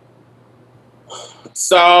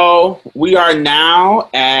 So we are now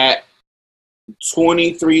at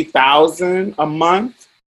 23,000 a month.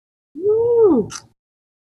 Woo.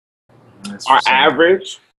 Our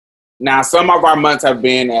average. Now, some of our months have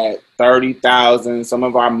been at 30,000. Some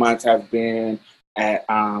of our months have been at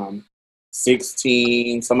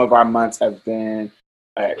 16. Some of our months have been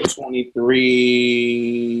at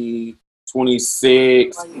 23,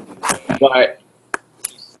 26. But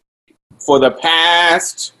for the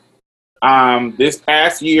past, this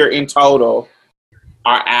past year in total,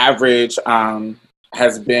 our average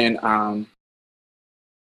has been,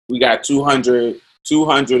 we got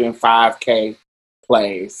 205K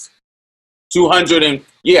plays.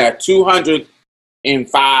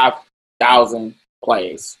 205,000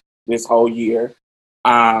 plays this whole year.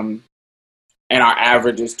 And our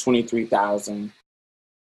average is 23,000.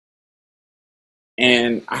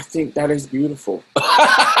 And I think that is beautiful.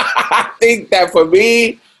 I think that for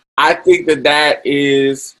me, I think that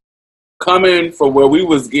is coming from where we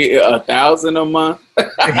was getting 1,000 a month.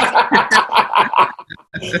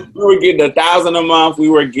 We were getting 1,000 a month. We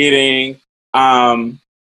were getting,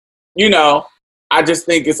 you know, I just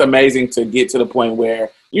think it's amazing to get to the point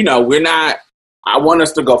where, you know, I want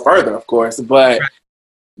us to go further, of course, but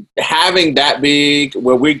having that big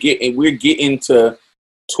where we're getting to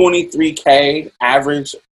 23K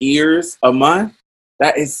average ears a month,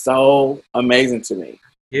 that is so amazing to me.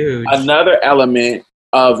 Huge. Another element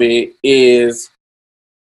of it is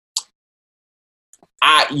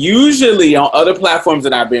I usually on other platforms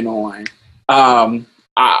that I've been on,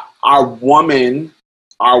 our women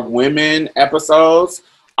episodes,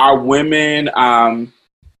 our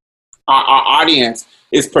audience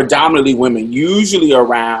is predominantly women, usually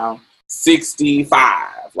around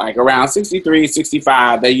 65, like around 63,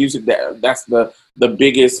 65. They usually, that's the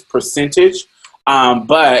biggest percentage.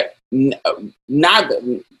 But not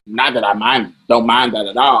that I don't mind that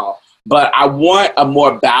at all, but I want a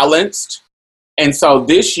more balanced. And so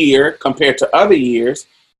this year, compared to other years,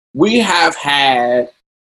 we have had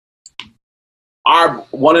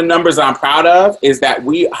one of the numbers I'm proud of is that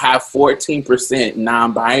we have 14%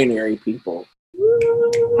 non-binary people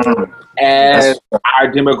as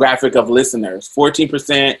our demographic of listeners.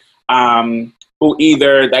 14% who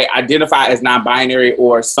either they identify as non-binary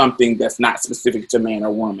or something that's not specific to man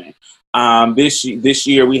or woman. This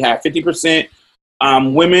year we have 50%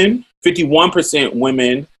 women, 51%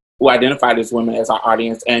 women who identified as women as our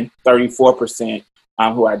audience, and 34%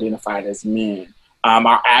 who identified as men.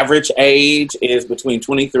 Our average age is between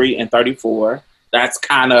 23 and 34. That's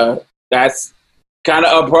kind of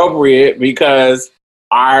appropriate because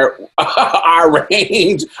our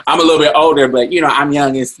range. I'm a little bit older, but you know I'm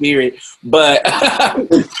young in spirit. But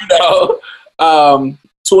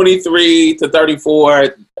 23 to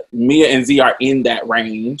 34, Mia and Z are in that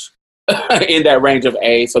range. in that range of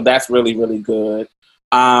age. So that's really, really good.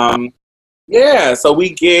 Yeah, so we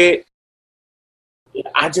get,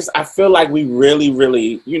 I feel like we really,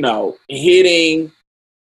 really, hitting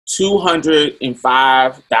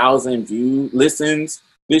 205,000 listens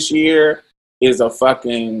this year is a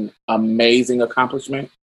fucking amazing accomplishment.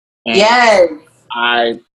 And Yes.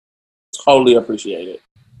 I totally appreciate it.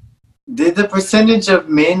 Did the percentage of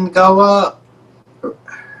men go up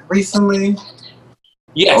recently?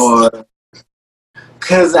 Yes.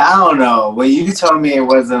 Because I don't know. When you told me it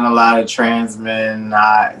wasn't a lot of trans men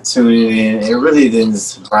not tuning in, it really didn't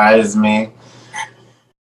surprise me.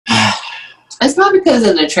 It's not because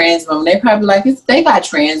of the trans women. They probably like, they got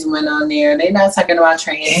trans women on there. They're not talking about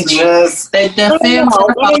trans men. I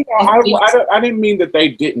didn't mean that they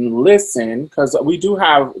didn't listen, because we do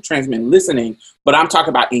have trans men listening, but I'm talking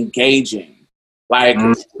about engaging. Like,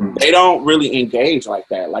 they don't really engage like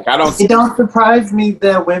that. Like, It don't surprise me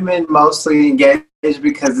that women mostly engage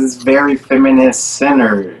because it's very feminist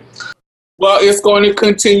centered. Well, it's going to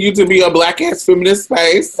continue to be a black ass feminist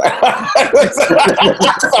space.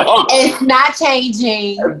 It's not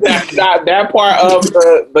changing. That part of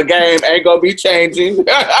the game ain't gonna be changing.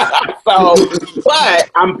 But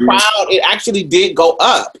I'm proud. It actually did go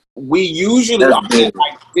up. We usually are like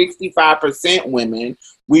 65% women.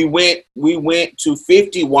 We went to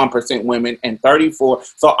 51% women and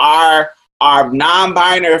 34%. So our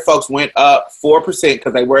non-binary folks went up 4%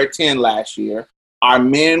 because they were at 10 last year. Our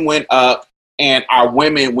men went up, and our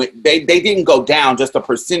women went. They didn't go down. Just the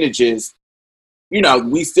percentages.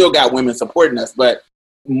 We still got women supporting us, but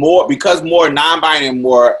because more non-binary and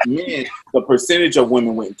more men, the percentage of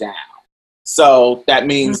women went down. So that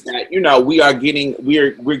means that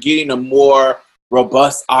we're getting a more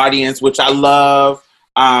robust audience, which I love.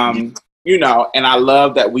 And I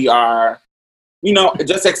love that we are,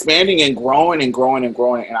 just expanding and growing and growing and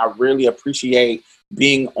growing. And I really appreciate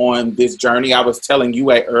being on this journey. I was telling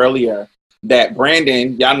you earlier that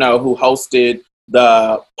Brandon, y'all know, who hosted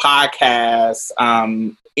the podcast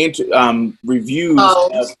reviews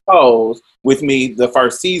of Pose with me the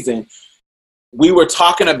first season, we were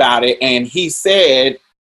talking about it, and he said,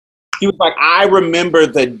 he was like, I remember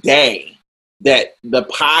the day that the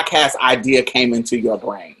podcast idea came into your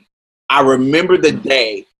brain. I remember the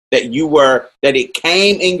day that it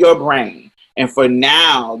came in your brain. And for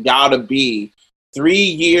now, y'all to be 3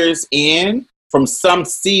 years in from some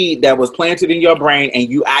seed that was planted in your brain, and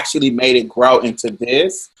you actually made it grow into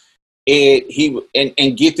this,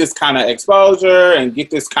 and get this kind of exposure, and get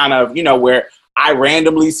this kind of, where I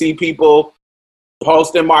randomly see people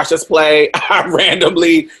posting Marsha's Play. I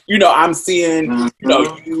randomly, I'm seeing,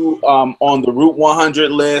 you on the Route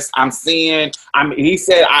 100 list. He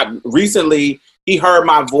said recently he heard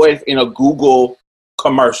my voice in a Google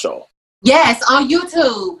commercial. Yes, on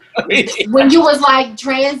YouTube. When you was like,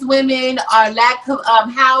 trans women are lack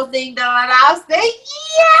of housing, I was saying,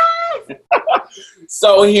 yes!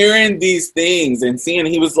 So hearing these things and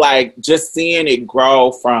he was like, just seeing it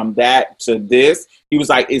grow from that to this, he was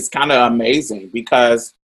like, it's kind of amazing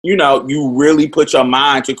because, you really put your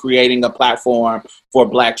mind to creating a platform for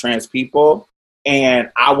Black trans people.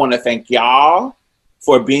 And I want to thank y'all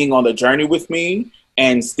for being on the journey with me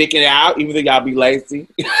and sticking it out, even though y'all be lazy.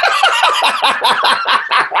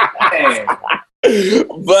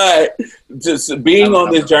 But just being on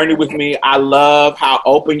this journey with me, I love how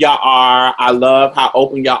open y'all are. I love how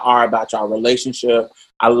open y'all are about y'all relationship.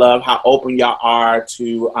 I love how open y'all are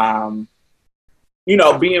to,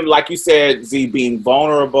 being, like you said, Z, being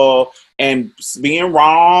vulnerable and being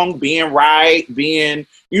wrong, being right, being,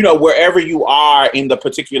 wherever you are in the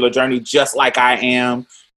particular journey, just like I am.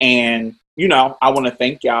 And, I want to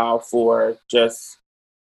thank y'all for just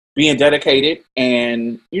being dedicated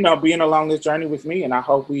and, being along this journey with me. And I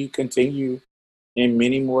hope we continue in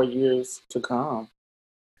many more years to come.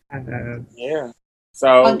 Yeah.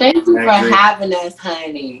 So well, thank you for having us,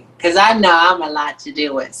 honey. Because I know I'm a lot to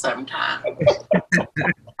deal with sometimes.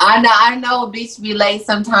 I know a bitch be late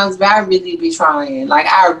sometimes, but I really be trying. Like,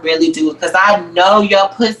 I really do. Because I know your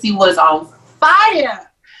pussy was on fire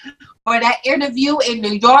for that interview in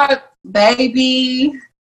New York, baby.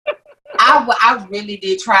 I really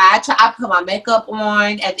did try. I put my makeup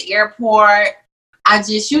on at the airport. I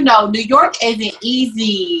just, New York isn't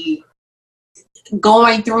easy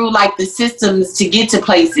going through like the systems to get to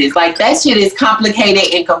places. Like, that shit is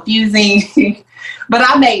complicated and confusing. But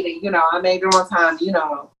I made it, I made it on time,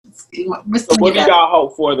 So what do y'all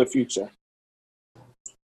hope for the future?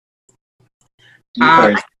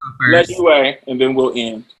 Let's do and then we'll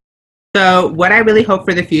end. So what I really hope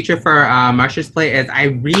for the future for Marsha's Play is I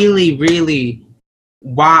really, really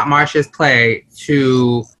want Marsha's Play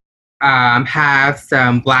to have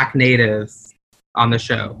some Black natives on the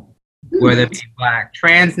show, whether it be Black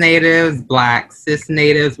trans natives, Black cis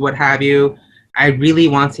natives, what have you. I really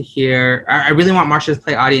want Marsha's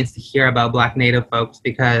Play audience to hear about Black native folks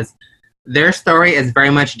because their story is very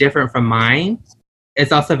much different from mine.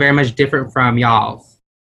 It's also very much different from y'all's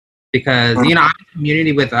because, I'm in a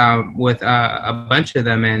community with a bunch of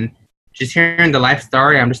them, and just hearing the life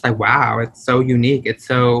story, I'm just like, wow, it's so unique.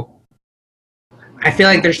 I feel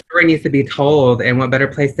like their story needs to be told, and what better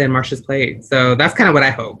place than Marsha's Play? So that's kind of what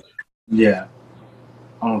I hope. Yeah.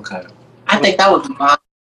 Okay. I think that would be fun.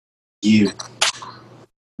 You.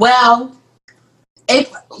 Well,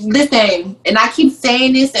 listen, and I keep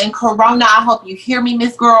saying this, and Corona, I hope you hear me,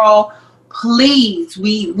 Miss Girl. Please,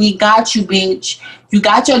 we got you, bitch. You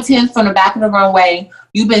got your tents from the back of the runway.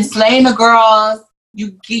 You've been slaying the girls.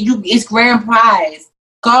 It's grand prize.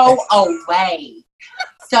 Go away.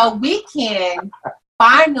 So we can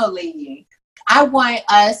finally, I want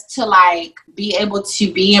us to like be able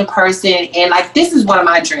to be in person, and like this is one of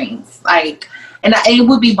my dreams. Like, and it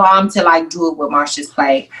would be bomb to like do it with Marsha's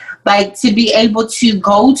Play. Like to be able to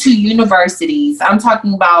go to universities. I'm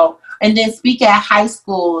talking about, and then speak at high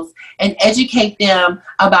schools and educate them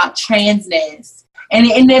about transness. And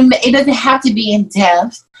then it doesn't have to be in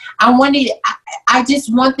depth. I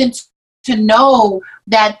just want them to know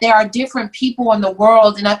that there are different people in the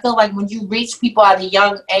world, and I feel like when you reach people at a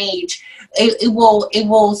young age, it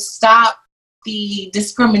will stop the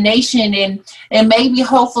discrimination, and maybe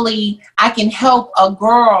hopefully I can help a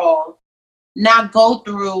girl not go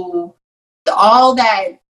through all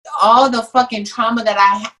the fucking trauma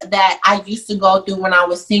that I used to go through when I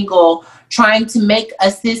was single, trying to make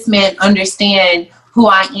a cis man understand who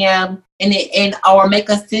I am, or make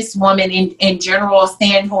a cis woman in general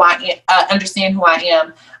understand who I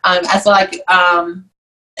am. I feel like,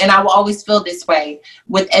 and I will always feel this way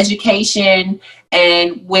with education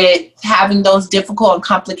and with having those difficult and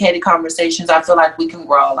complicated conversations. I feel like we can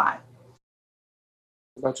grow a lot.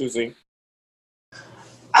 What about you, Z?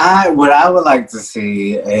 What I would like to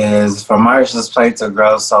see is for Marsha's Play to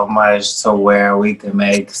grow so much to where we can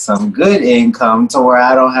make some good income to where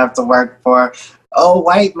I don't have to work for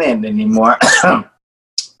white men anymore.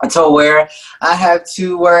 To where I have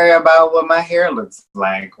to worry about what my hair looks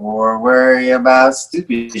like or worry about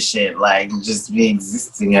stupid shit like just me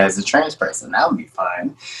existing as a trans person. That would be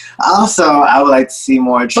fun. Also, I would like to see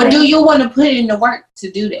more trans. But do you want to put in the work to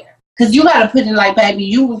do that? Because you got to put in, like, baby,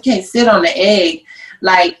 you can't sit on the egg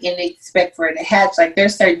like and expect for it to hatch. Like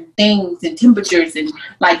there's certain things and temperatures, and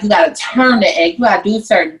like you got to turn the egg. You got to do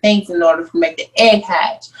certain things in order to make the egg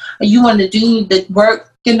hatch. And you want to do the work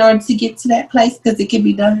in order to get to that place because it can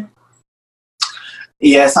be done.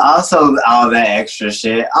 Yes, also all that extra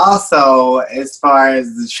shit. Also, as far as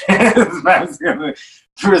the trans masculine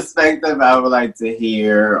perspective, I would like to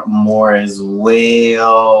hear more as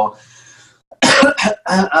well.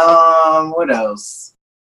 What else?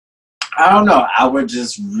 I don't know. I would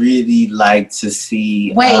just really like to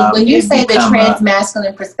see. Wait, when you say the trans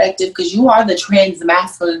masculine perspective, because you are the trans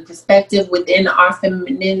masculine perspective within our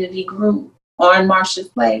femininity group on Marsha's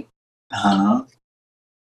Play.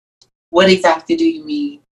 What exactly do you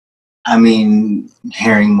mean? I mean,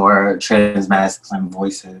 hearing more trans masculine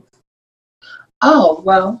voices. Oh,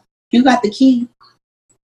 well, you got the key.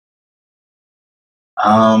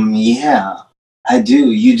 Yeah, I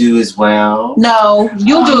do. You do as well. No,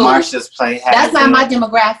 you do. Marsha's Play has That's not my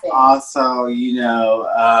demographic. Also,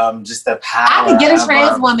 just the power. I could get a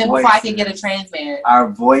trans woman before I could get a trans man. Our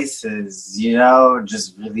voices,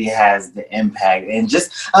 just really has the impact and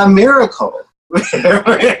just a miracle. But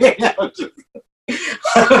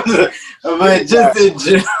just in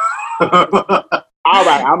general. All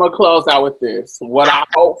right, I'm gonna close out with this. What I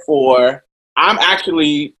hope for, I'm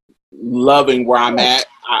actually loving where I'm at.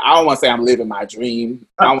 I don't want to say I'm living my dream.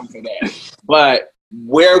 I don't want to say that. But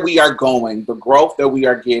where we are going, the growth that we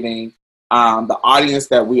are getting, the audience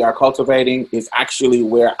that we are cultivating is actually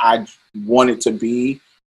where I wanted to be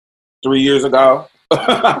 3 years ago.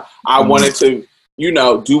 I wanted to,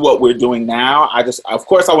 do what we're doing now. Of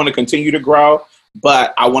course, I want to continue to grow,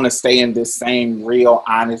 but I want to stay in this same real,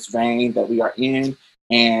 honest vein that we are in.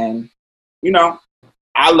 And,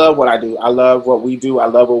 I love what I do. I love what we do. I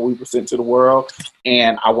love what we present to the world.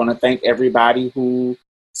 And I want to thank everybody who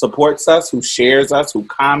supports us, who shares us, who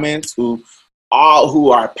comments, who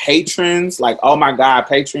are patrons. Like, oh my God,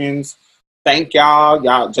 patrons. Thank y'all.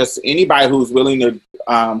 Y'all, just anybody who's willing to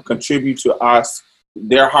contribute to us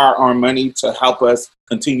their hard-earned money to help us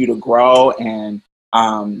continue to grow and,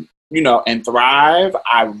 and thrive.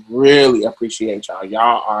 I really appreciate y'all.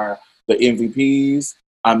 Y'all are the MVPs.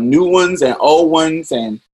 New ones and old ones,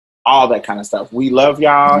 and all that kind of stuff. We love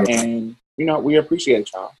y'all, and we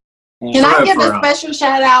appreciate y'all. And Can I give a special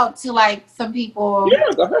shout out to like some people? Yeah,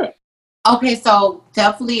 go ahead. Okay, so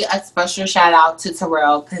definitely a special shout out to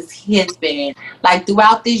Terrell, because he has been like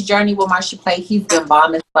throughout this journey with Marsha Play, he's been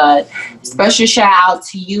bombing. But special shout out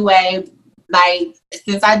to UA. Like,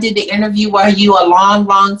 since I did the interview with you a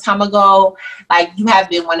long time ago, like, you have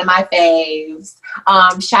been one of my faves.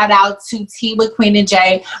 Shout out to T with Queen and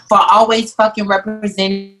J for always fucking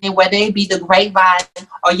representing, whether it be the Grapevine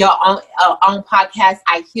or your own podcast.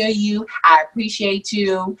 I hear you. I appreciate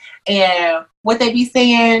you. And what they be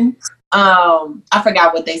saying, I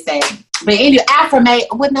forgot what they say. But anyway,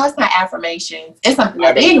 no, it's not affirmations. It's something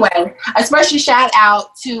else. But anyway, a special shout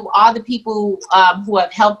out to all the people who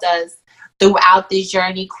have helped us throughout this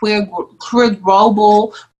journey, Queer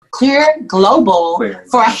Global,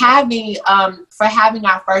 for having our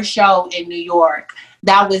first show in New York.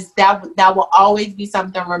 That will always be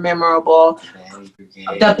something memorable.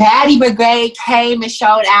 The Patty Brigade came and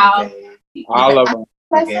showed out. All of them.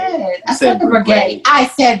 I said the brigade. I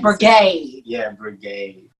said brigade. Yeah,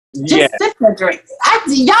 brigade. Just sip the drink.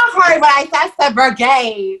 Y'all heard what I said. I said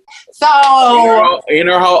brigade. So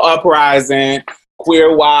Inner Whole Uprising,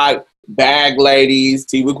 Queer Wide, Bag Ladies,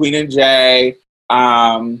 T with Queen and J.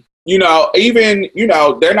 Even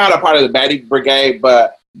they're not a part of the Batty Brigade,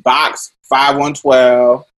 but Box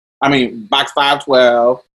 512. Box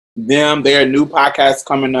 512. Their new podcast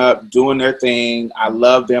coming up, doing their thing. I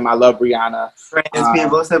love them. I love Brianna. Trans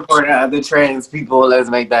people supporting other trans people. Let's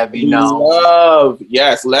make that be known.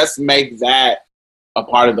 Yes, let's make that a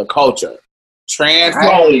part of the culture. Trans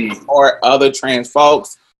Right. folks or other trans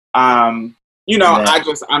folks. I'm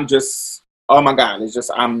just, oh my God, it's just,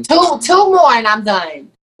 two more and I'm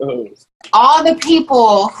done. All the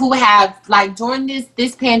people who have, like, during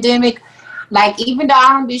this pandemic, like, even though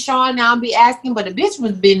I don't be showing, I don't be asking, but the bitch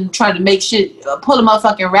was been trying to make shit, pull a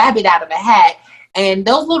motherfucking rabbit out of a hat. And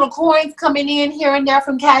those little coins coming in here and there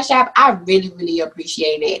from Cash App, I really, really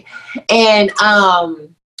appreciate it. And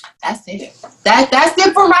that's it. That's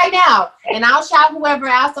it for right now. And I'll shout whoever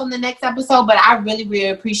else on the next episode, but I really, really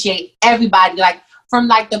appreciate everybody, like, from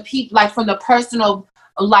like the people, like from the personal,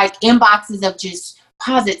 like, inboxes of just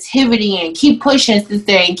positivity and keep pushing,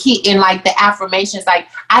 sister, and keep in like the affirmations. Like,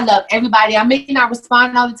 I love everybody. I may not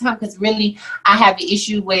respond all the time because really I have an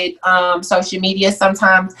issue with social media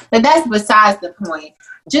sometimes, but that's besides the point.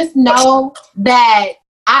 Just know that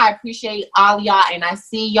I appreciate all of y'all, and I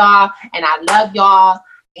see y'all, and I love y'all,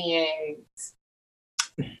 and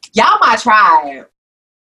y'all my tribe.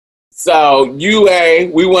 So,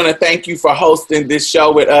 UA, we want to thank you for hosting this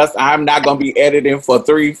show with us. I'm not going to be editing for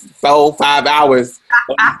 3, 4, 5 hours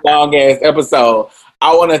of this long-ass episode.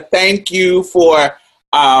 I want to thank you for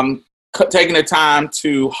taking the time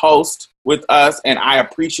to host with us, and I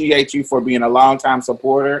appreciate you for being a long-time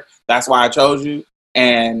supporter. That's why I chose you.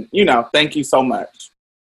 And, thank you so much.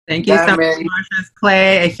 Thank you so much, Marsha's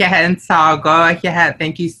Play.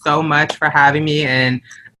 Thank you so much for having me, and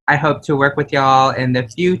I hope to work with y'all in the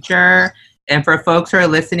future. And for folks who are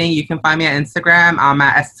listening, you can find me on Instagram. I'm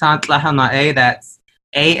at Astant Lahanae. That's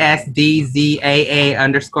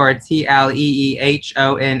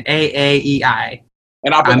ASDZAA_TLEEHONAAEI.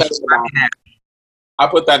 And I'll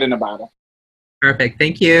put that in the bottom. Perfect.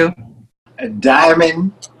 Thank you.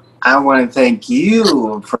 Diamond, I want to thank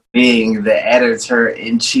you for being the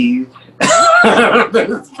editor-in-chief of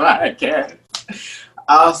this podcast.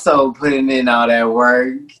 Also putting in all that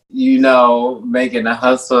work, making a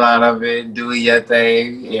hustle out of it, doing your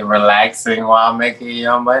thing, and relaxing while making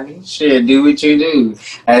your money. Shit, do what you do,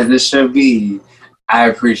 as it should be. I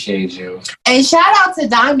appreciate you. And shout out to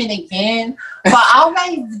Diamond again for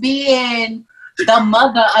always being the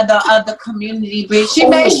mother of the community, bitch. She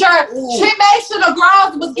made sure the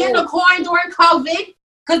girls was getting a coin during COVID,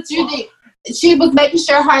 because she was making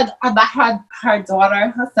sure her daughter,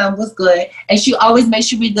 her son was good, and she always makes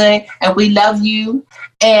sure we good, and we love you,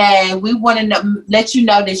 and we want to let you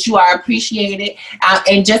know that you are appreciated.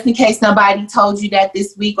 And just in case nobody told you that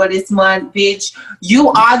this week or this month, bitch, you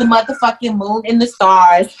are the motherfucking moon in the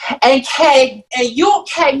stars, and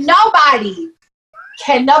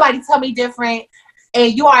nobody tell me different,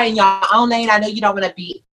 and you are in your own lane. I know you don't want to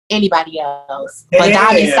be anybody else, but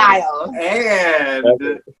Diamond style. And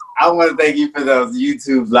I want to thank you for those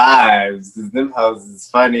YouTube lives. Them hoes is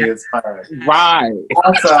funny as fuck. Right.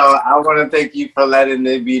 Also, I want to thank you for letting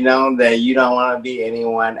it be known that you don't want to be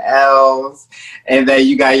anyone else, and that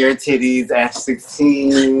you got your titties at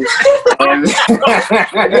 16. And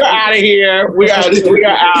we're out of here. We are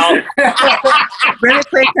out. Really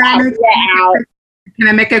quick, Diamond. Can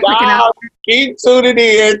I make a quick Y'all announcement? keep tuning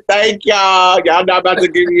in. Thank y'all. Y'all not about to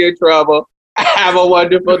get me in trouble. Have a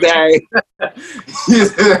wonderful day. Bye.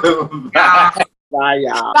 Bye,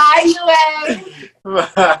 y'all. Bye, UA.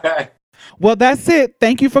 Bye. Well, that's it.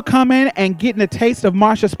 Thank you for coming and getting a taste of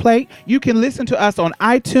Marsha's Plate. You can listen to us on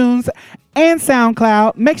iTunes and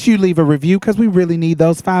SoundCloud. Make sure you leave a review because we really need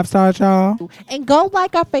those 5 stars, y'all. And go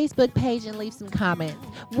like our Facebook page and leave some comments.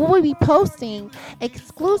 We'll be posting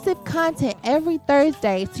exclusive content every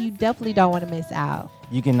Thursday, so you definitely don't want to miss out.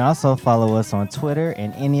 You can also follow us on Twitter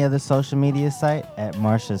and any other social media site at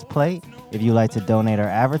Marsha's Plate. If you'd like to donate or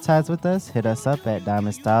advertise with us, hit us up at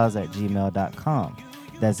diamondstyles@gmail.com.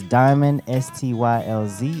 That's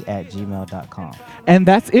diamondstylz@gmail.com. And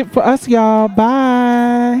that's it for us, y'all.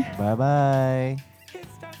 Bye. Bye-bye.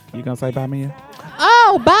 You gonna say bye, Mia?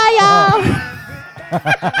 Oh, bye, y'all.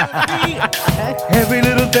 Every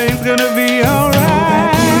little thing's gonna be